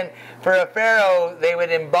on. Again, for a pharaoh, they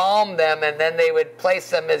would embalm them, and then they would place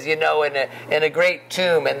them, as you know, in a great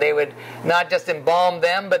tomb. And they would not just embalm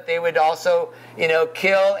them, but they would also,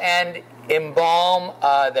 kill and embalm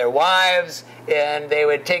their wives, and they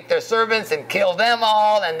would take their servants and kill them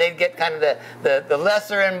all, and they'd get kind of the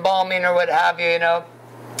lesser embalming or what have you,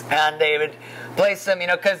 and they would place them,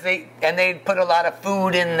 they'd put a lot of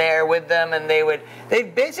food in there with them, and they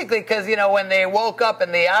basically, because, when they woke up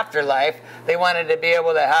in the afterlife, they wanted to be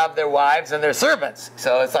able to have their wives and their servants.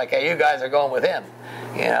 So it's like, hey, you guys are going with him,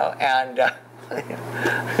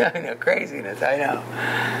 craziness, I know.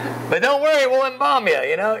 But don't worry, we'll embalm you,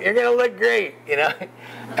 you're going to look great,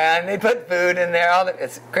 And they put food in there,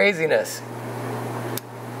 it's craziness.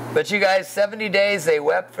 But you guys, 70 days they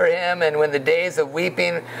wept for him, and when the days of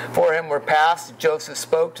weeping for him were past, Joseph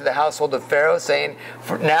spoke to the household of Pharaoh, saying,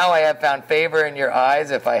 now I have found favor in your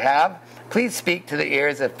eyes. If I have, please speak to the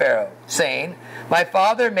ears of Pharaoh, saying, my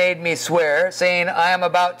father made me swear, saying, I am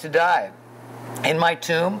about to die. In my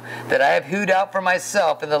tomb that I have hewed out for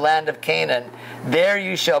myself in the land of Canaan, there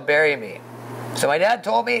you shall bury me. So my dad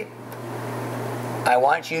told me, I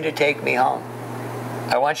want you to take me home.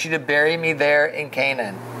 I want you to bury me there in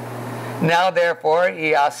Canaan. Now therefore,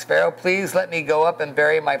 he asked Pharaoh, please let me go up and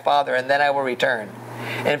bury my father, and then I will return.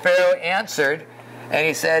 And Pharaoh answered, and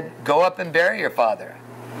he said, go up and bury your father.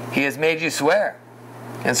 He has made you swear.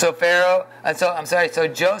 So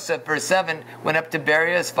Joesph, verse 7, went up to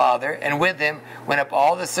bury his father, and with him went up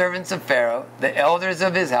all the servants of Pharaoh, the elders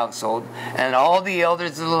of his household, and all the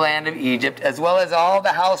elders of the land of Egypt, as well as all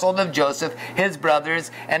the household of Joesph, his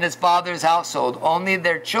brothers, and his father's household. Only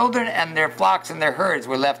their children and their flocks and their herds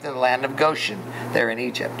were left in the land of Goshen, there in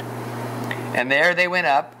Egypt. And there they went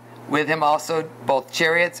up, with him also both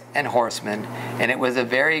chariots and horsemen, and it was a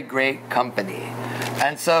very great company.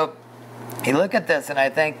 And so, you look at this, and I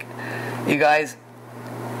think, you guys,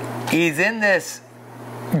 he's in this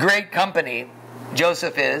great company,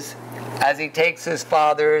 Joesph is, as he takes his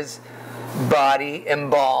father's body,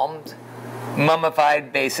 embalmed,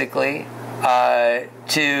 mummified basically,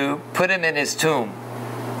 to put him in his tomb.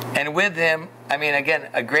 And with him, again,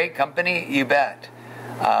 a great company, you bet.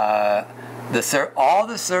 All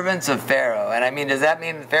the servants of Pharaoh. And does that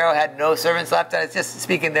mean Pharaoh had no servants left? It's just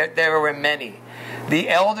speaking, there were many. The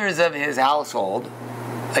elders of his household,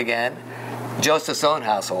 again, Joseph's own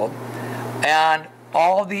household, and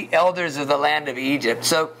all the elders of the land of Egypt.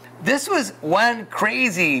 So this was one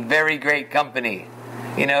crazy, very great company.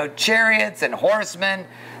 Chariots and horsemen,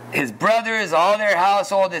 his brothers, all their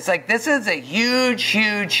household. It's like this is a huge,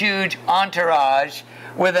 huge, huge entourage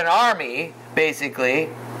with an army,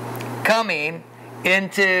 basically, coming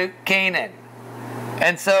into Canaan.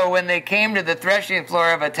 And so when they came to the threshing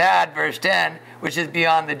floor of Atad, verse 10, which is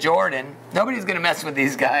beyond the Jordan, nobody's going to mess with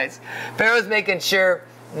these guys. Pharaoh's making sure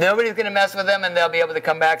nobody's going to mess with them, and they'll be able to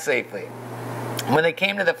come back safely. When they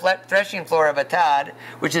came to the threshing floor of Atad,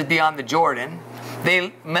 which is beyond the Jordan,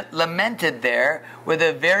 they lamented there with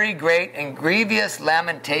a very great and grievous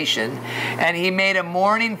lamentation, and he made a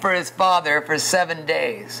mourning for his father for 7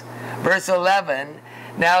 days. Verse 11,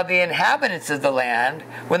 now the inhabitants of the land,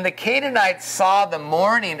 when the Canaanites saw the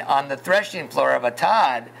mourning on the threshing floor of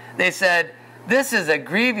Atad, they said, this is a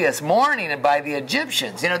grievous mourning by the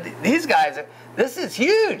Egyptians. These guys, this is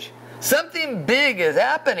huge. Something big is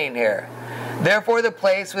happening here. Therefore the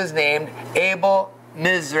place was named Abel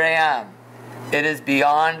Mizraim. It is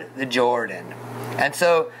beyond the Jordan. And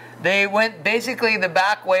so they went basically the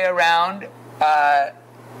back way around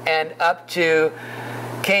and up to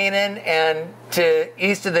Canaan and to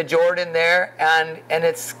east of the Jordan there. And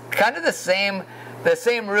it's kind of the same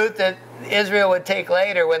route that Israel would take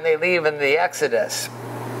later when they leave in the Exodus.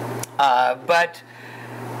 But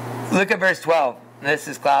look at verse 12. This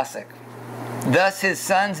is classic. Thus his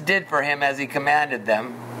sons did for him as he commanded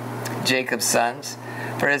them, Jacob's sons.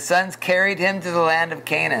 For his sons carried him to the land of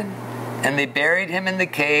Canaan, and they buried him in the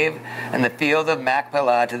cave in the field of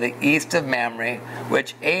Machpelah to the east of Mamre,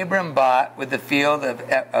 which Abram bought with the field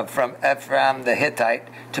from Ephraim the Hittite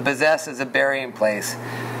to possess as a burying place.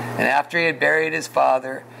 And after he had buried his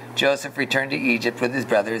father, Joesph returned to Egypt with his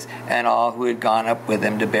brothers and all who had gone up with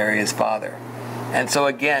him to bury his father. And so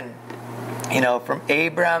again, from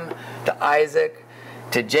Abram to Isaac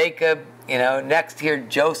to Jacob, next here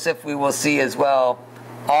Joesph we will see as well,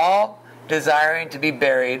 all desiring to be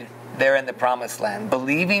buried there in the promised land,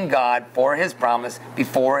 believing God for his promise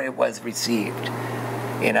before it was received.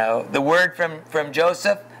 The word from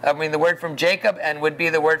Joseph, the word from Jacob, and would be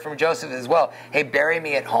the word from Joseph as well. Hey, bury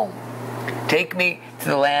me at home. Take me to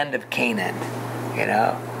the land of Canaan.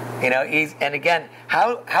 And again,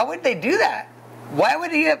 how would they do that? Why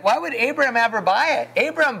would Abraham ever buy it?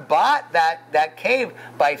 Abraham bought that cave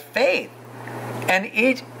by faith.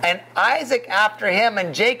 And Isaac after him,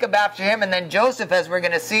 and Jacob after him, and then Joesph, as we're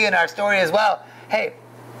going to see in our story as well. Hey,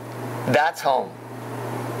 that's home.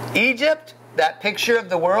 Egypt, that picture of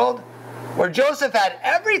the world, where Joesph had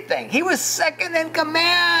everything. He was second in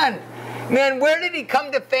command. Man, where did he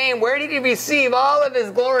come to fame? Where did he receive all of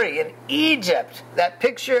his glory? In Egypt, that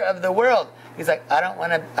picture of the world. He's like, I don't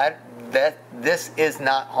want to, this is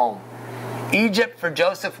not home. Egypt for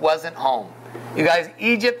Joesph wasn't home. You guys,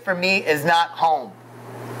 Egypt for me is not home.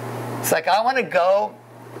 It's like, I want to go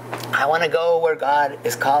where God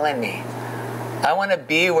is calling me. I want to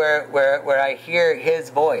be where I hear his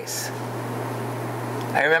voice.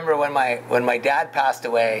 I remember when my dad passed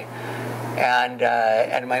away,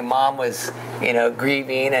 and my mom was,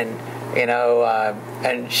 grieving,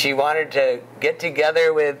 and she wanted to get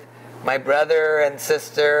together with my brother and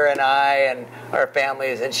sister and I and our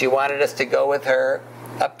families, and she wanted us to go with her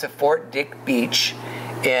up to Fort Dick Beach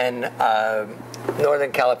in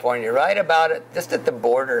Northern California, right about it, just at the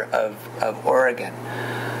border of Oregon,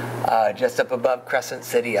 just up above Crescent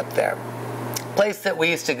City up there. Place that we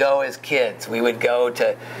used to go as kids. We would go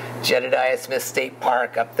to Jedediah Smith State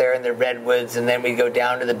Park up there in the Redwoods, and then we'd go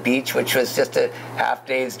down to the beach, which was just a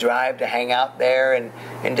half-day's drive to hang out there,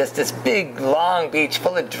 and just this big, long beach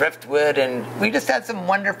full of driftwood, and we just had some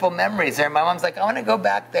wonderful memories there. My mom's like, I want to go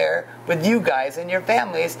back there with you guys and your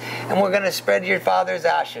families, and we're going to spread your father's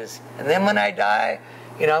ashes. And then when I die,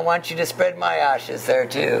 I want you to spread my ashes there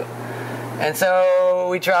too. And so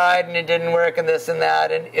we tried, and it didn't work, and this and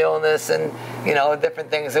that, and illness, and different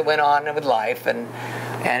things that went on with life, and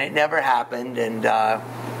it never happened. And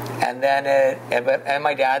then and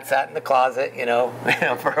my dad sat in the closet,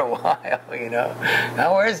 for a while,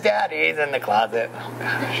 Now where's Daddy? He's in the closet. Oh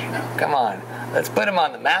gosh, come on, let's put him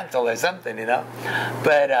on the mantle or something,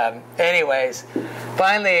 But anyways,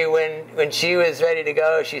 finally, when she was ready to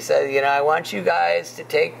go, she said, I want you guys to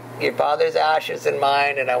take your father's ashes and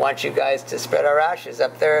mine, and I want you guys to spread our ashes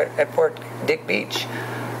up there at Fort Dick Beach,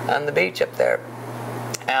 on the beach up there.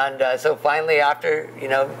 And so finally, after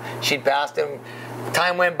she'd passed him,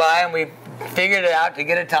 time went by, and we figured it out to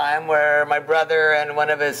get a time where my brother and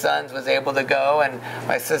one of his sons was able to go, and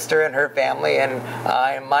my sister and her family and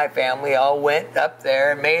I and my family all went up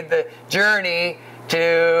there and made the journey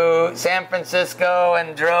to San Francisco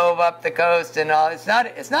and drove up the coast and all. It's not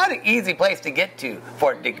an easy place to get to,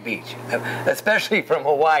 Fort Dick Beach, especially from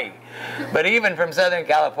Hawaii. But even from Southern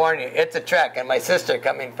California, it's a trek. And my sister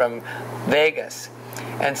coming from Vegas.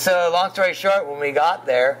 And so, long story short, when we got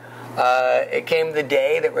there, it came the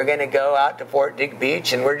day that we're going to go out to Fort Dick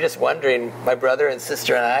Beach, and we're just wondering, my brother and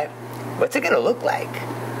sister and I, what's it going to look like?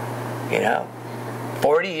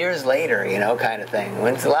 40 years later, kind of thing.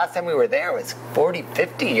 When's the last time we were there? It was 40,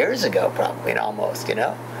 50 years ago, probably, almost,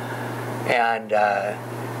 And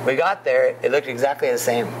we got there, it looked exactly the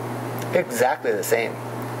same. Exactly the same.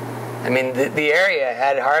 I mean, the area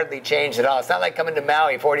had hardly changed at all. It's not like coming to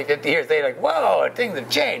Maui 40, 50 years later, like, whoa, things have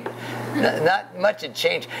changed. Not much had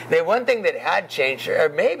changed. The one thing that had changed, or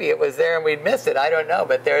maybe it was there and we'd missed it, I don't know,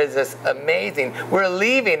 but there is this amazing, we're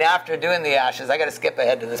leaving after doing the ashes. I got to skip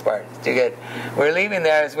ahead to this part. It's too good. We're leaving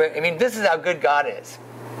there. This is how good God is.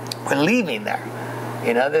 We're leaving there.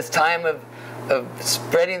 This time of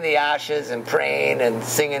spreading the ashes and praying and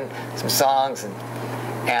singing some songs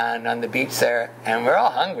and on the beach there, and we're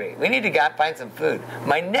all hungry. We need to find some food.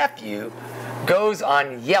 My nephew goes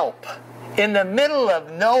on Yelp in the middle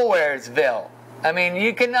of Nowheresville. I mean,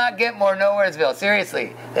 you cannot get more Nowheresville,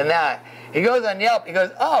 seriously, than that. He goes on Yelp. He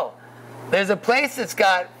goes, oh, there's a place that's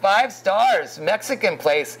got 5 stars, Mexican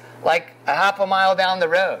place, like a half a mile down the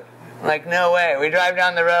road. I'm like, no way. We drive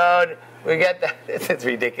down the road. We get there. This is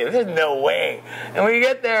ridiculous. There's no way. And we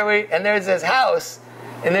get there, and there's this house.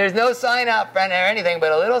 And there's no sign out front or anything,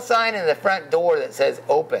 but a little sign in the front door that says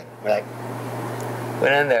open. We're like,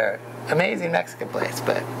 went in there. Amazing Mexican place.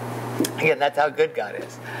 But again, that's how good God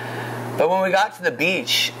is. But when we got to the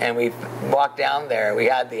beach and we walked down there, we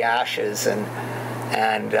had the ashes and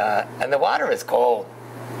the water was cold.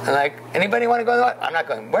 And like, anybody want to go in the water? I'm not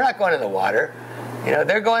going. We're not going in the water.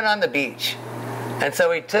 They're going on the beach. And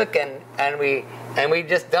so we took and we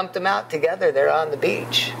just dumped them out together there on the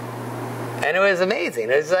beach. And it was amazing.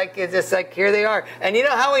 It's just like here they are. And you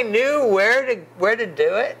know how we knew where to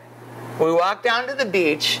do it? We walked down to the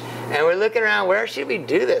beach and we're looking around. Where should we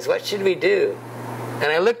do this? What should we do? And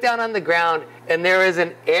I looked down on the ground and there was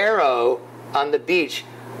an arrow on the beach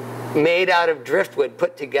made out of driftwood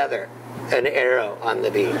put together. An arrow on the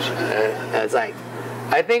beach. And I was like,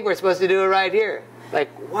 I think we're supposed to do it right here. Like,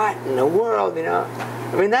 what in the world,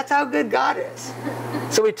 that's how good God is.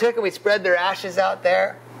 So we took and we spread their ashes out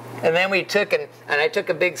there. And then we took and I took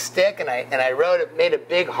a big stick and I made a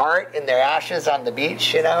big heart in their ashes on the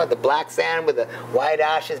beach, the black sand with the white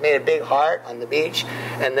ashes, made a big heart on the beach,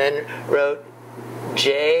 and then wrote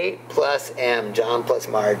J plus M, John plus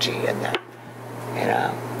Margie in there.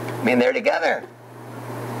 They're together.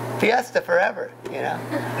 Fiesta forever,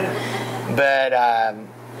 But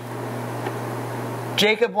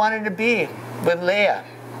Jacob wanted to be with Leah,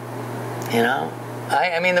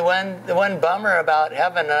 the one bummer about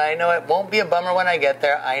heaven, and I know it won't be a bummer when I get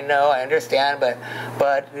there. I know, I understand, but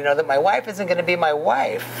that my wife isn't going to be my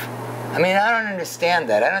wife. I don't understand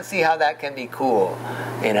that. I don't see how that can be cool,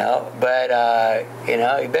 But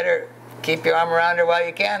you better keep your arm around her while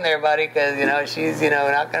you can, there, buddy, because she's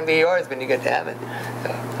not going to be yours when you get to heaven.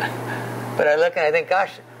 So, but I look and I think,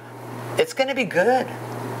 gosh, it's going to be good.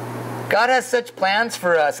 God has such plans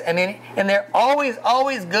for us, and they're always,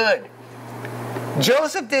 always good.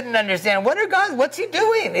 Joesph didn't understand what's he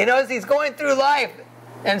doing? As he's going through life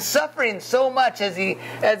and suffering so much as he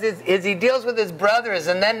deals with his brothers,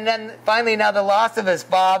 and then finally now the loss of his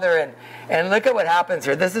father, and look at what happens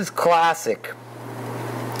here. This is classic.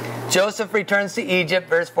 Joesph returns to Egypt,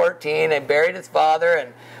 verse 14, and buried his father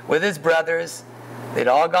and with his brothers. They'd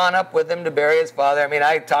all gone up with him to bury his father.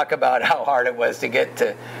 I talk about how hard it was to get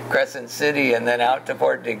to Crescent City and then out to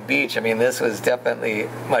Fort Dig Beach. This was definitely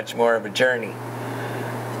much more of a journey.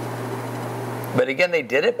 But again, they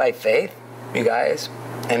did it by faith, you guys.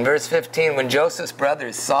 In verse 15, when Joseph's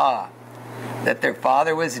brothers saw that their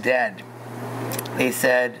father was dead, they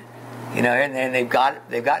said, and they've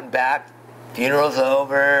gotten back, funeral's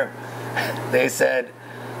over. They said,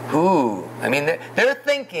 who? They're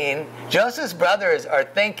thinking, Joseph's brothers are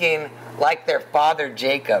thinking like their father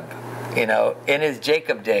Jacob, in his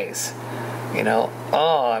Jacob days.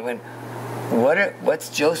 What's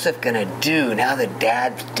Joesph going to do now that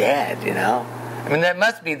dad's dead, that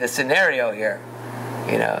must be the scenario here,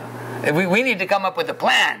 We need to come up with a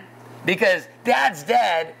plan because dad's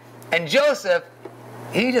dead and Joesph,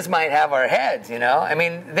 he just might have our heads,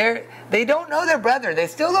 they don't know their brother. They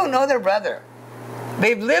still don't know their brother.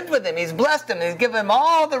 They've lived with him. He's blessed them. He's given them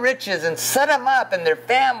all the riches and set them up and their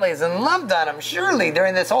families and loved on them, surely,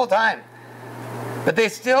 during this whole time. But they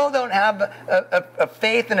still don't have a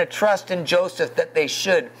faith and a trust in Joesph that they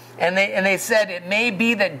should. And they said, it may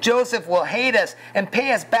be that Joesph will hate us and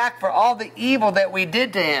pay us back for all the evil that we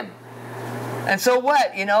did to him. And so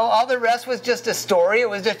what? All the rest was just a story. It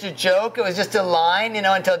was just a joke. It was just a line,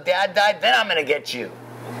 until dad died, then I'm going to get you.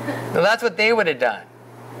 Well, that's what they would have done.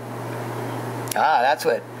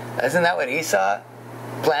 Isn't that what Esau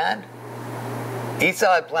planned?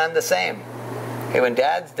 Esau had planned the same. Hey, when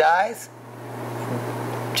dad dies,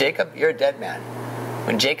 Jacob, you're a dead man.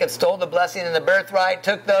 When Jacob stole the blessing and the birthright,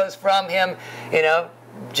 took those from him,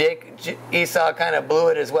 Esau kind of blew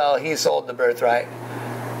it as well. He sold the birthright.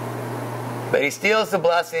 But he steals the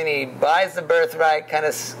blessing, he buys the birthright, kind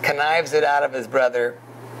of connives it out of his brother.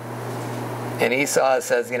 And Esau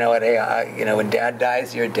says, you know what, hey, when dad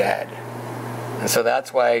dies, you're dead. And so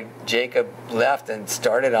that's why Jacob left and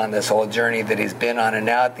started on this whole journey that he's been on. And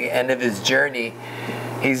now at the end of his journey,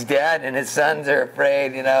 he's dead and his sons are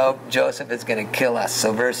afraid, Joesph is going to kill us.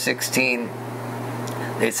 So verse 16,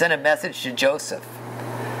 they sent a message to Joesph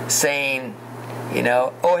saying,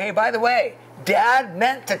 oh, hey, by the way, Dad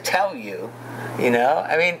meant to tell you,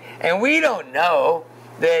 and we don't know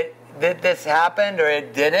that this happened or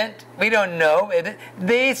it didn't. We don't know.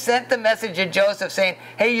 They sent the message to Joesph saying,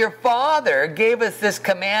 hey, your father gave us this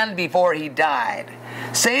command before he died.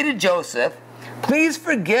 Say to Joesph, please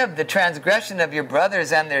forgive the transgression of your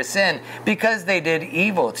brothers and their sin because they did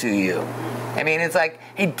evil to you. It's like,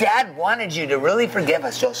 hey, Dad wanted you to really forgive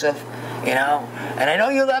us, Joesph, and I know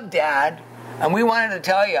you love Dad, and we wanted to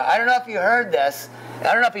tell you. I don't know if you heard this.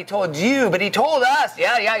 I don't know if he told you, but he told us.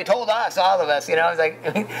 Yeah, he told us, all of us. It's like,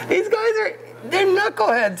 these guys they're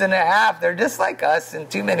knuckleheads and a half. They're just like us in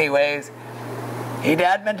too many ways. Hey,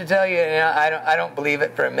 Dad meant to tell you, I don't believe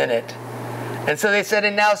it for a minute. And so they said,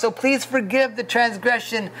 and now, so please forgive the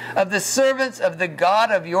transgression of the servants of the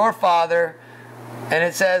God of your father. And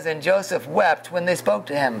it says, and Joesph wept when they spoke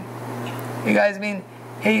to him. You guys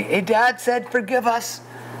hey, Dad said, forgive us.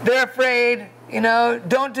 They're afraid.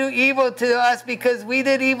 Don't do evil to us because we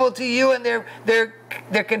did evil to you, and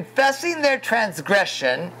they're confessing their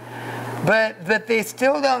transgression, but they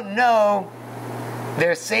still don't know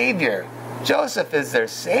their Savior. Joesph is their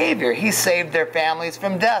Savior. He saved their families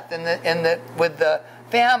from death with the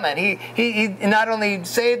famine. He not only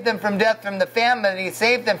saved them from death from the famine, he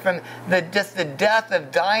saved them from the death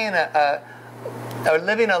of dying or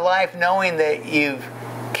living a life knowing that you've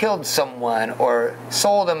killed someone or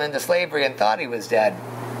sold him into slavery and thought he was dead,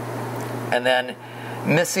 and then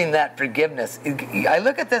missing that forgiveness. I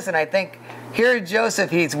look at this and I think, here Joesph,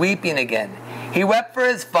 he's weeping again. He wept for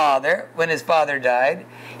his father when his father died.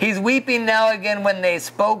 He's weeping now again when they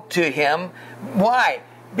spoke to him. Why?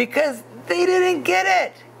 Because they didn't get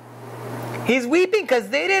it. He's weeping because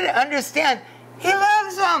they didn't understand. He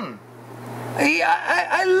loves them.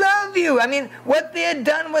 I love you. What they had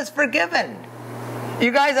done was forgiven.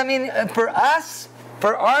 You guys, for us,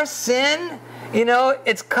 for our sin,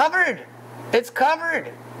 it's covered. It's covered.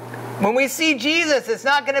 When we see Jesus, there's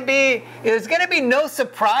going to be no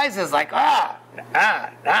surprises like, I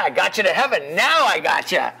got you to heaven. Now I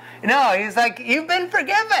got you. No, he's like, you've been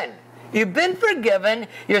forgiven. You've been forgiven.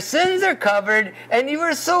 Your sins are covered, and you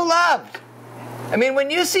are so loved. When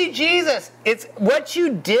you see Jesus, it's what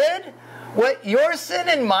you did, what your sin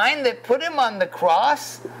and mine that put him on the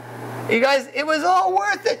cross. You guys, it was all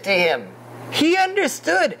worth it to him. He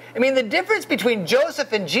understood. The difference between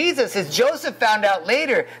Joesph and Jesus is Joesph found out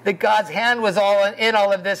later that God's hand was all in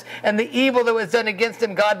all of this, and the evil that was done against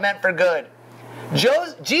him, God meant for good.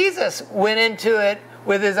 Jesus went into it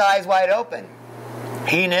with his eyes wide open.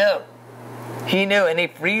 He knew. He knew, and he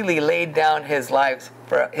freely laid down his life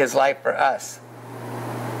for us.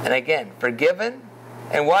 And again, forgiven,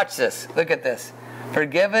 and watch this. Look at this.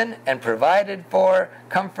 Forgiven and provided for,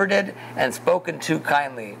 comforted and spoken to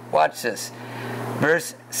kindly. Watch this.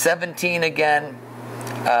 Verse 17 again,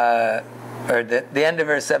 or the end of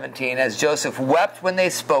verse 17. As Joesph wept when they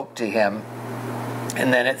spoke to him.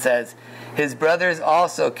 And then it says, his brothers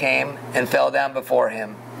also came and fell down before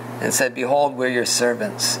him and said, behold, we're your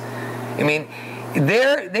servants.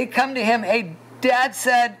 They come to him, hey, Dad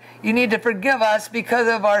said you need to forgive us because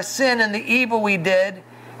of our sin and the evil we did.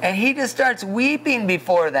 And he just starts weeping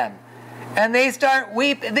before them. And they start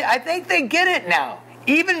weeping. I think they get it now.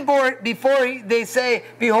 Even before they say,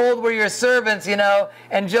 behold, we're your servants,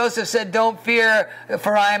 And Joesph said, don't fear,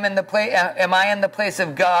 for am I in the place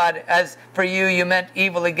of God? As for you, you meant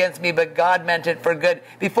evil against me, but God meant it for good.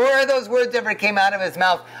 Before those words ever came out of his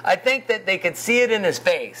mouth, I think that they could see it in his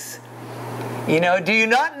face. Do you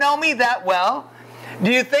not know me that well? Do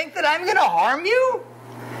you think that I'm going to harm you?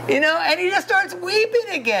 And he just starts weeping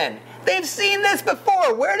again. They've seen this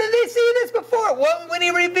before. Where did they see this before? Well, when he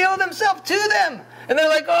revealed himself to them. And they're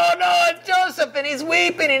like, oh no, it's Joesph. And he's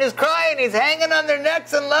weeping and he's crying. He's hanging on their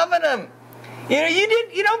necks and loving him.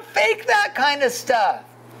 You don't fake that kind of stuff.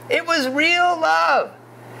 It was real love.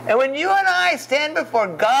 And when you and I stand before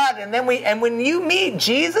God and when you meet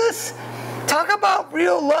Jesus, talk about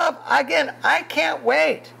real love. Again, I can't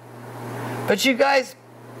wait. But you guys,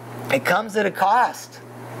 it comes at a cost.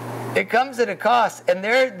 It comes at a cost. And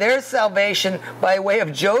their salvation by way of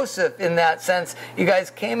Joesph, in that sense, you guys,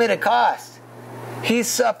 came at a cost. He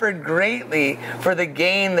suffered greatly for the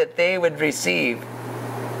gain that they would receive.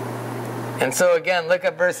 And so again, look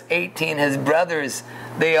at verse 18. His brothers,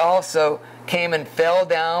 they also came and fell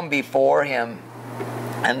down before him.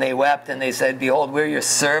 And they wept and they said, behold, we're your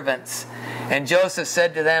servants. And Joesph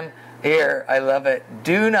said to them, here, I love it,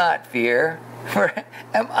 do not fear, for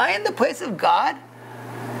am I in the place of God?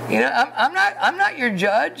 You know, I'm not your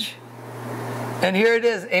judge. And here it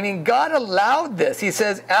is. I mean, God allowed this. He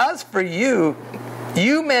says, as for you,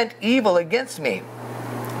 you meant evil against me,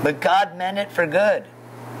 but God meant it for good,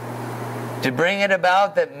 to bring it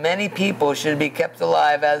about that many people should be kept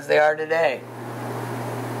alive as they are today.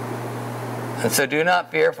 And so do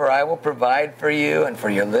not fear, for I will provide for you and for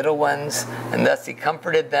your little ones. And thus he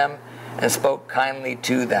comforted them and spoke kindly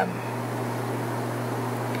to them.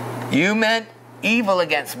 You meant evil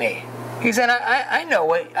against me. He said, I know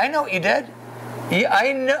what you did.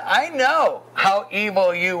 I know how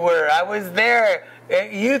evil you were. I was there.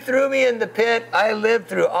 You threw me in the pit. I lived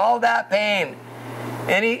through all that pain.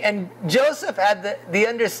 And Joesph had the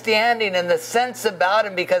understanding and the sense about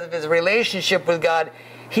him because of his relationship with God.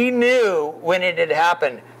 He knew when it had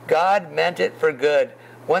happened, God meant it for good.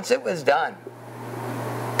 Once it was done,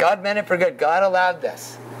 God meant it for good. God allowed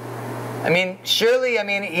this. I mean, surely,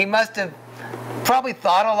 he must have probably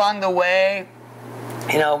thought along the way,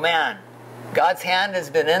 man, God's hand has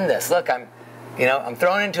been in this. Look, I'm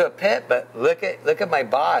thrown into a pit, but look at my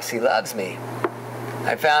boss. He loves me.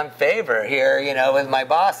 I found favor here, with my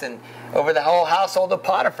boss and over the whole household of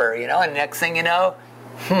Potiphar, and next thing you know,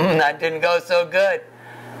 that didn't go so good.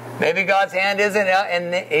 Maybe God's hand isn't out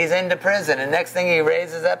and he's into prison, and next thing he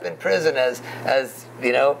raises up in prison as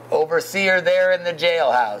overseer there in the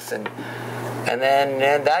jailhouse, and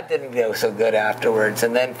then that didn't go so good afterwards,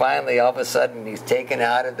 and then finally all of a sudden he's taken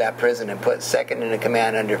out of that prison and put second in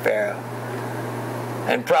command under Pharaoh.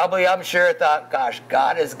 And probably, I'm sure, thought, gosh,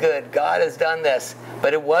 God is good, God has done this.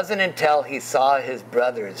 But it wasn't until he saw his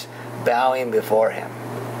brothers bowing before him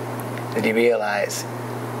did he realize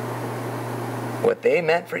what they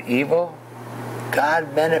meant for evil,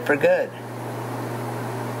 God meant it for good.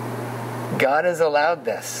 God has allowed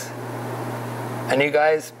this. And you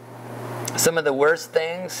guys, some of the worst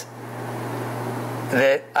things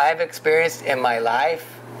that I've experienced in my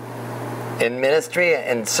life, in ministry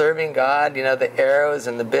and serving God, the arrows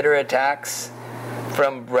and the bitter attacks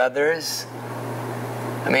from brothers.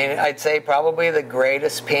 I'd say probably the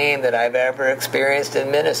greatest pain that I've ever experienced in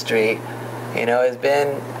ministry, has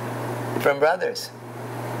been from brothers.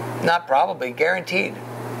 Not probably, guaranteed.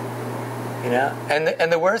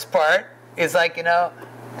 And the worst part is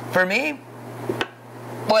for me,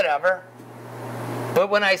 whatever. But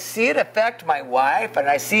when I see it affect my wife and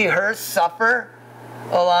I see her suffer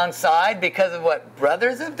alongside because of what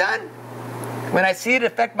brothers have done, when I see it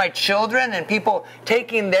affect my children and people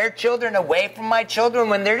taking their children away from my children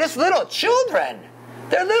when they're just little children,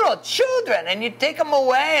 and you take them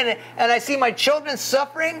away, and I see my children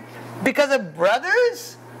suffering because of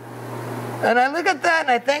brothers, and I look at that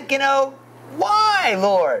and I think, why,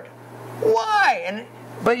 Lord? Why?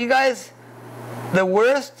 But you guys, the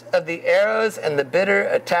worst of the arrows and the bitter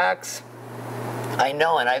attacks, I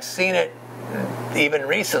know, and I've seen it even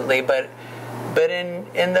recently, but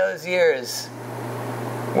in those years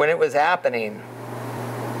when it was happening,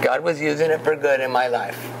 God was using it for good in my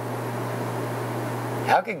life.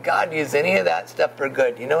 How could God use any of that stuff for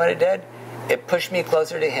good? You know what it did? It pushed me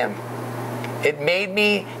closer to him. It made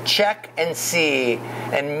me check and see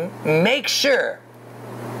and make sure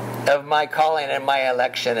of my calling and my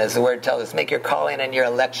election, as the word tells us. Make your calling and your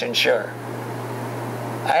election sure.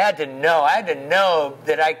 I had to know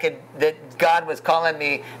that God was calling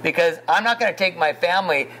me, because I'm not going to take my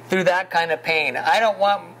family through that kind of pain. I don't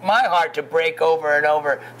want my heart to break over and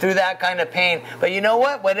over through that kind of pain. But you know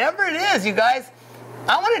what? Whatever it is, you guys,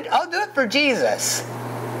 I'll do it for Jesus.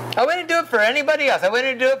 I wouldn't do it for anybody else. I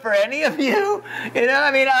wouldn't do it for any of you.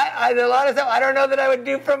 A lot of stuff I don't know that I would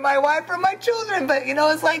do for my wife or my children. But,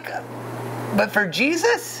 but for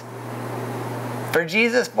Jesus? For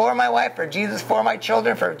Jesus, for my wife, for Jesus, for my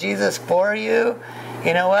children, for Jesus, for you.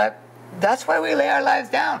 You know what? That's why we lay our lives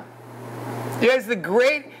down. You guys, the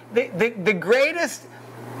greatest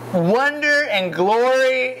wonder and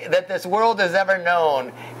glory that this world has ever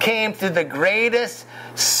known came through the greatest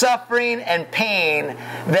suffering and pain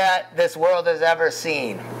that this world has ever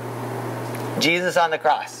seen. Jesus on the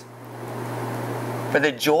cross. For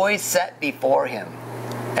the joy set before him.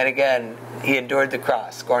 And again, he endured the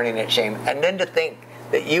cross, scorning its shame. And then to think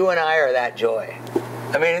that you and I are that joy.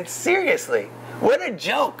 Seriously, what a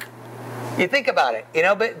joke. You think about it,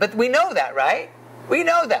 but we know that, right? We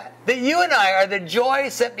know that you and I are the joy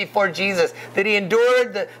set before Jesus, that he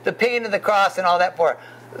endured the pain of the cross and all that for.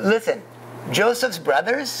 Listen, Joseph's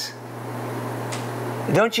brothers,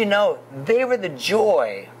 don't you know, they were the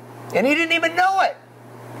joy, and he didn't even know it.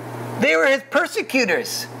 They were his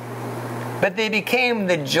persecutors, but they became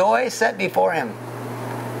the joy set before him.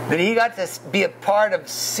 That he got to be a part of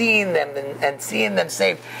seeing them and seeing them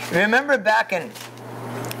saved. Remember back in,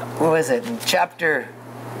 in chapter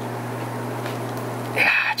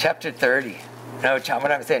 30. No,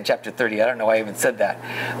 what I'm saying, chapter 30. I don't know why I even said that.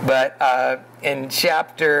 But in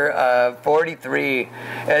chapter 43,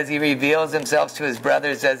 as he reveals himself to his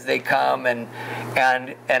brothers as they come, and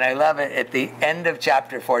I love it, at the end of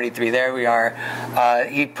chapter 43, there we are,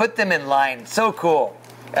 he put them in line. So cool.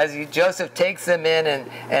 As Joesph takes them in and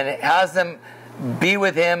has them be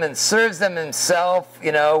with him and serves them himself,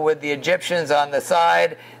 with the Egyptians on the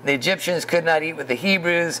side. The Egyptians could not eat with the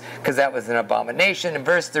Hebrews because that was an abomination. In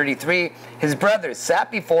verse 33, his brothers sat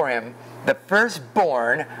before him, the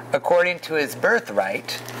firstborn according to his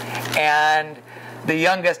birthright, and the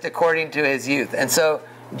youngest according to his youth. And so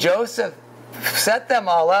Joesph set them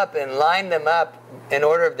all up and lined them up in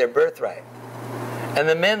order of their birthright. And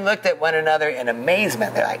the men looked at one another in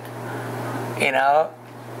amazement. They're like,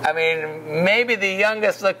 maybe the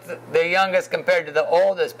youngest looked the youngest compared to the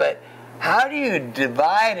oldest, but how do you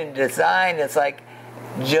divide and design? It's like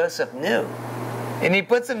Joesph knew. And he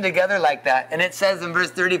puts them together like that. And it says in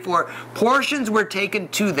verse 34, portions were taken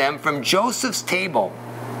to them from Joseph's table,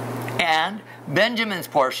 and Benjamin's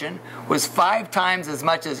portion was 5 times as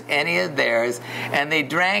much as any of theirs, and they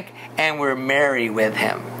drank and were merry with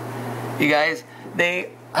him. You guys,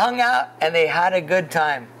 they hung out and they had a good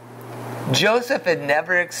time. Joesph had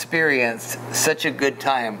never experienced such a good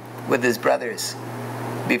time with his brothers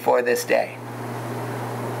before this day.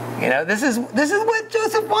 This is what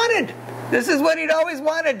Joesph wanted. This is what he'd always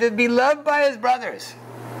wanted, to be loved by his brothers.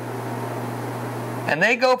 And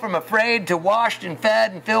they go from afraid to washed and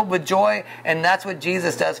fed and filled with joy, and that's what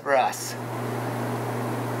Jesus does for us.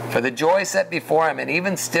 For the joy set before him. And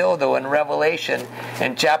even still, though, in Revelation,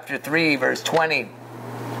 in chapter 3, verse 20,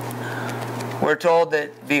 we're told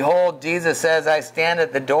that, behold, Jesus says, I stand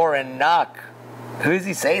at the door and knock. Who does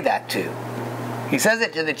he say that to? He says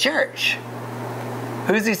it to the church.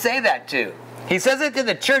 Who does he say that to? He says it to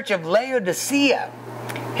the church of Laodicea.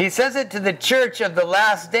 He says it to the church of the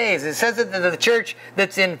last days. He says it to the church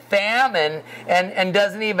that's in famine and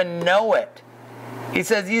doesn't even know it. He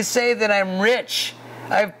says, you say that I'm rich,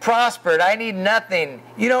 I've prospered, I need nothing.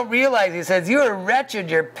 You don't realize, he says, you are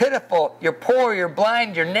wretched, you're pitiful, you're poor, you're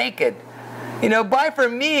blind, you're naked. Buy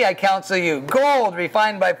from me, I counsel you, gold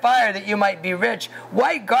refined by fire, that you might be rich,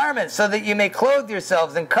 white garments, so that you may clothe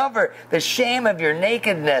yourselves and cover the shame of your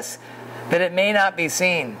nakedness, that it may not be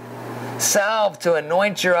seen. Salve to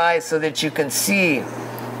anoint your eyes so that you can see.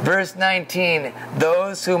 Verse 19,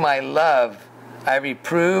 those whom I love, I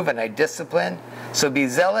reprove and I discipline. So be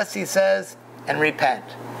zealous, he says, and repent.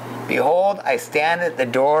 Behold, I stand at the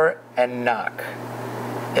door and knock.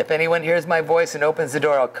 If anyone hears my voice and opens the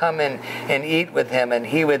door, I'll come in and eat with him and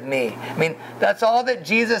he with me. That's all that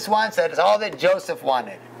Jesus wants. That is all that Joesph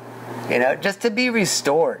wanted. Just to be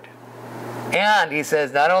restored. And he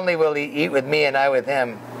says, not only will he eat with me and I with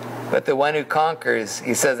him, but the one who conquers,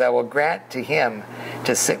 he says, I will grant to him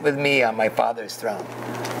to sit with me on my Father's throne.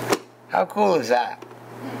 How cool is that?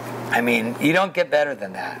 You don't get better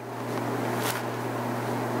than that.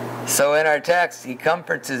 So in our text, he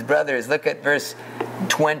comforts his brothers. Look at verse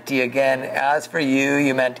 20 again. As for you,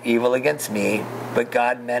 you meant evil against me, but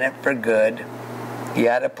God meant it for good. He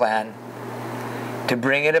had a plan to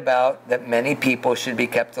bring it about that many people should be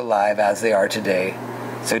kept alive as they are today.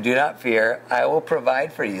 So do not fear. I will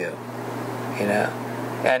provide for you.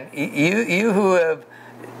 And you who have,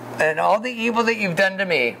 and all the evil that you've done to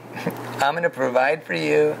me, I'm going to provide for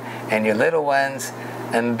you and your little ones.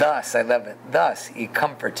 And thus, I love it, thus he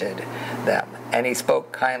comforted them, and he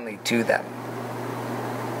spoke kindly to them.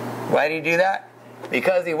 Why did he do that?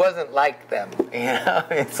 Because he wasn't like them.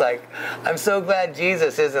 It's like, I'm so glad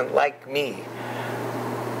Jesus isn't like me.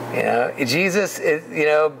 Jesus is,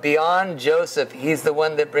 beyond Joesph, he's the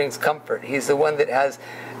one that brings comfort. He's the one that has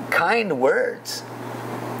kind words.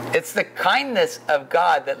 It's the kindness of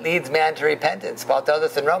God that leads man to repentance. Paul tells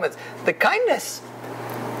us in Romans, the kindness.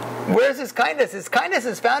 Where's his kindness? His kindness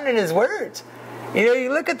is found in his words.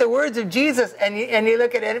 You look at the words of Jesus and you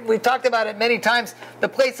look at it, we've talked about it many times, the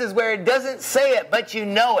places where it doesn't say it, but you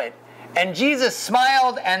know it. And Jesus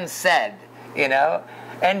smiled and said,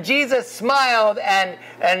 and Jesus smiled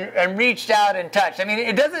and reached out and touched.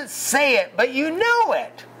 It doesn't say it, but you know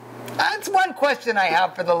it. That's one question I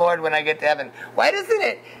have for the Lord when I get to heaven. Why doesn't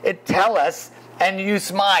it tell us, and you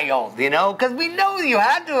smiled, Because we know you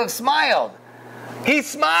had to have smiled. He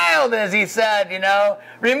smiled as he said,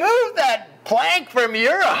 remove that plank from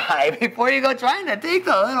your eye before you go trying to take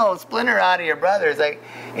the little splinter out of your brother's.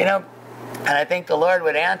 And I think the Lord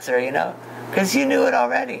would answer, because you knew it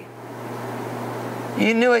already.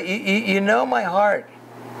 You knew it. You know my heart.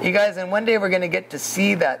 You guys, and one day we're going to get to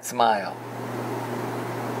see that smile.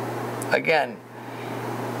 Again,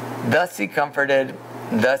 thus he comforted,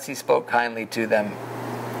 thus he spoke kindly to them.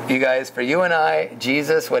 You guys, for you and I,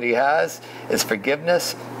 Jesus, what he has is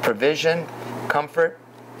forgiveness, provision, comfort,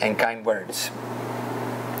 and kind words.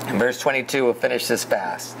 In verse 22, we'll finish this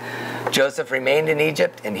fast. Joesph remained in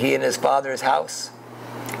Egypt, and he and his father's house.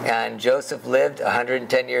 And Joesph lived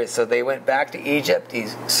 110 years. So they went back to Egypt. He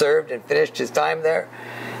served and finished his time there.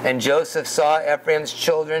 And Joesph saw Ephraim's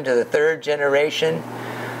children to the third generation.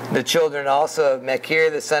 The children also of Machir,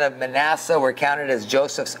 the son of Manasseh, were counted as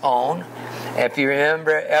Joseph's own. If you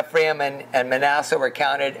remember, Ephraim and Manasseh were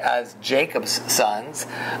counted as Jacob's sons.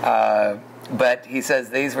 But he says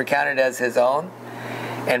these were counted as his own.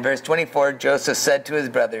 In verse 24, Joesph said to his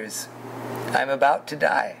brothers, I'm about to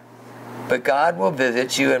die, but God will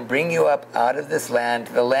visit you and bring you up out of this land,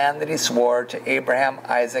 to the land that he swore to Abraham,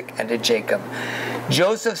 Isaac, and to Jacob.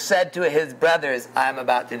 Joesph said to his brothers, I'm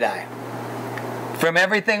about to die. From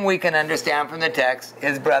everything we can understand from the text,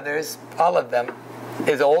 his brothers, all of them,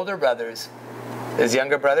 his older brothers, his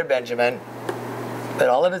younger brother Benjamin, but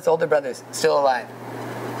all of his older brothers still alive.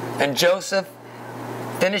 And Joesph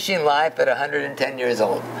finishing life at 110 years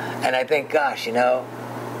old. And I think, gosh,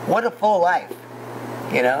 what a full life,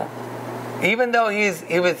 Even though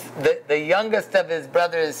he was the youngest of his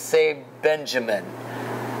brothers, save Benjamin.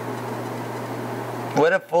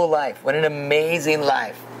 What a full life. What an amazing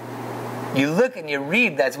life. You look and you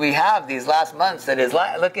read, as we have these last months, that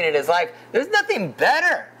looking at his life, there's nothing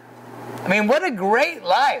better. I mean, what a great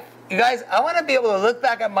life. You guys, I want to be able to look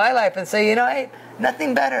back at my life and say, hey,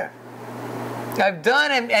 nothing better. I've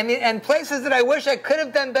done and places that I wish I could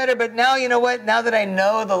have done better, but now, you know what? Now that I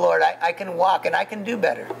know the Lord, I can walk and I can do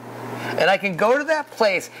better. And I can go to that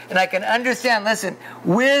place and I can understand, listen,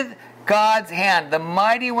 with God's hand, the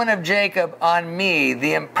mighty one of Jacob on me,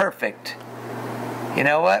 the imperfect. You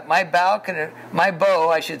know what? My bow,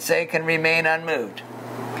 I should say, can remain unmoved.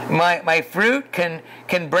 My fruit can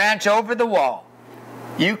branch over the wall.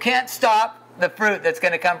 You can't stop the fruit that's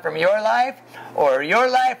going to come from your life or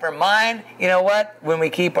mine. You know what? When we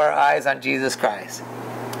keep our eyes on Jesus Christ.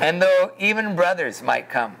 And though even brothers might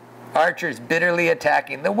come, archers bitterly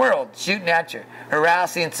attacking the world, shooting at you,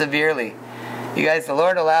 harassing severely. You guys, the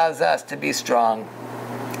Lord allows us to be strong,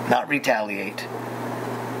 not retaliate,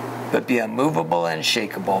 but be unmovable and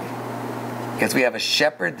unshakable. Because we have a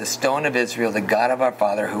shepherd, the stone of Israel, the God of our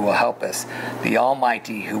Father, who will help us, the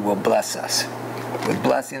Almighty, who will bless us with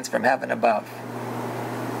blessings from heaven above.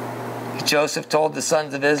 Joesph told the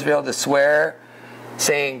sons of Israel to swear,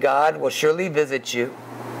 saying, God will surely visit you,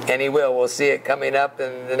 and he will. We'll see it coming up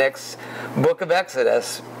in the next book of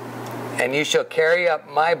Exodus. And you shall carry up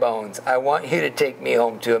my bones. I want you to take me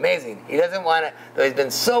home too. Amazing. He doesn't want to, though he's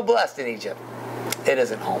been so blessed in Egypt, it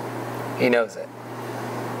isn't home. He knows it.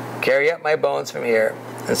 Carry up my bones from here.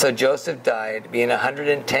 And so Joesph died, being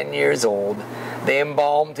 110 years old. They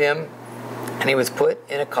embalmed him, and he was put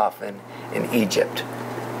in a coffin in Egypt.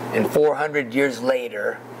 And 400 years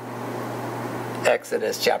later,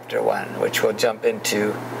 Exodus chapter 1, which we'll jump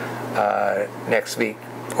into next week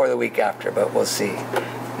or the week after, but we'll see.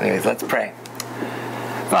 Anyways, let's pray.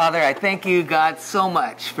 Father, I thank you, God, so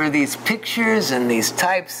much for these pictures and these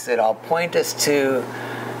types that all point us to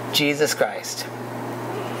Jesus Christ,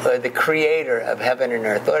 Lord, the creator of heaven and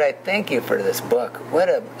earth. Lord, I thank you for this book. What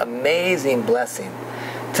an amazing blessing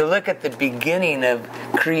to look at the beginning of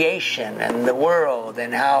creation and the world,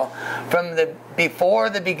 and how before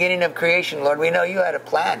the beginning of creation, Lord, we know you had a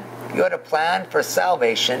plan. You had a plan for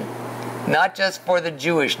salvation, not just for the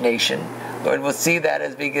Jewish nation. Lord, we'll see that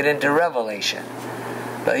as we get into Revelation.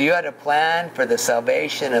 But you had a plan for the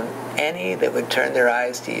salvation of any that would turn their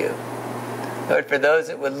eyes to you. Lord, for those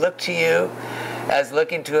that would look to you as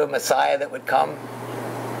looking to a Messiah that would come.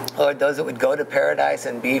 Lord, those that would go to paradise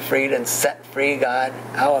and be freed and set free, God,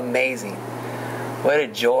 how amazing. What a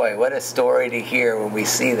joy, what a story to hear when we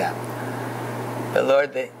see them. But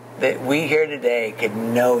Lord, that we here today could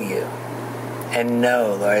know you and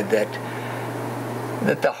know, Lord,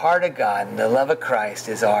 that the heart of God and the love of Christ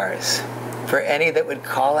is ours. For any that would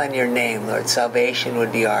call on your name, Lord, salvation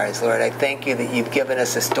would be ours. Lord, I thank you that you've given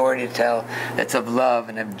us a story to tell that's of love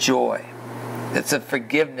and of joy, that's of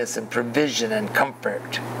forgiveness and provision and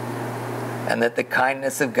comfort. And that the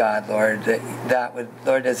kindness of God, Lord, that would,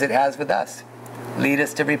 Lord, as it has with us, lead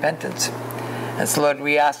us to repentance. And so, Lord,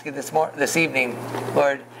 we ask you this evening,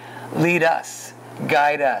 Lord, lead us,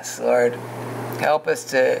 guide us, Lord. Help us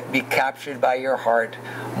to be captured by your heart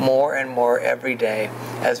more and more every day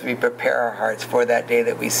as we prepare our hearts for that day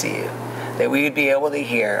that we see you. That we would be able to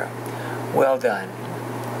hear, well done,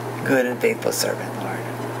 good and faithful servant, Lord.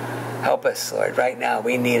 Help us, Lord, right now.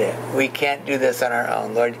 We need it. We can't do this on our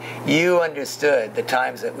own. Lord, you understood the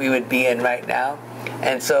times that we would be in right now.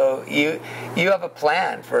 And so you have a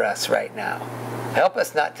plan for us right now. Help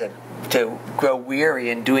us not to grow weary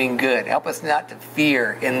in doing good. Help us not to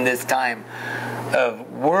fear in this time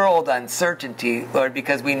of world uncertainty, Lord,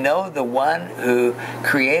 because we know the one who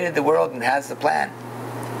created the world and has the plan.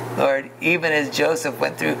 Lord, even as Joesph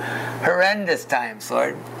went through horrendous times,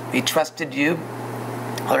 Lord, he trusted you,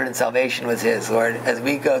 Lord, and salvation was his. Lord, as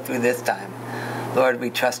we go through this time, Lord, we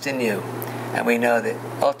trust in you, and we know that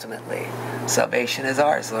ultimately salvation is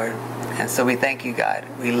ours, Lord. And so we thank you, God.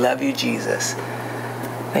 We love you, Jesus.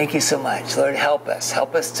 Thank you so much. Lord, help us.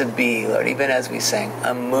 Help us to be, Lord, even as we sang,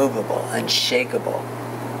 unmovable, unshakable.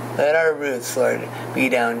 Let our roots, Lord, be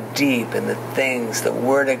down deep in the things, the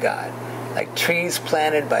Word of God, like trees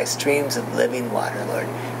planted by streams of living water, Lord.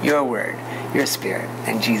 Your Word, your Spirit.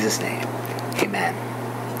 In Jesus' name, amen.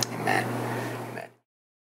 Amen.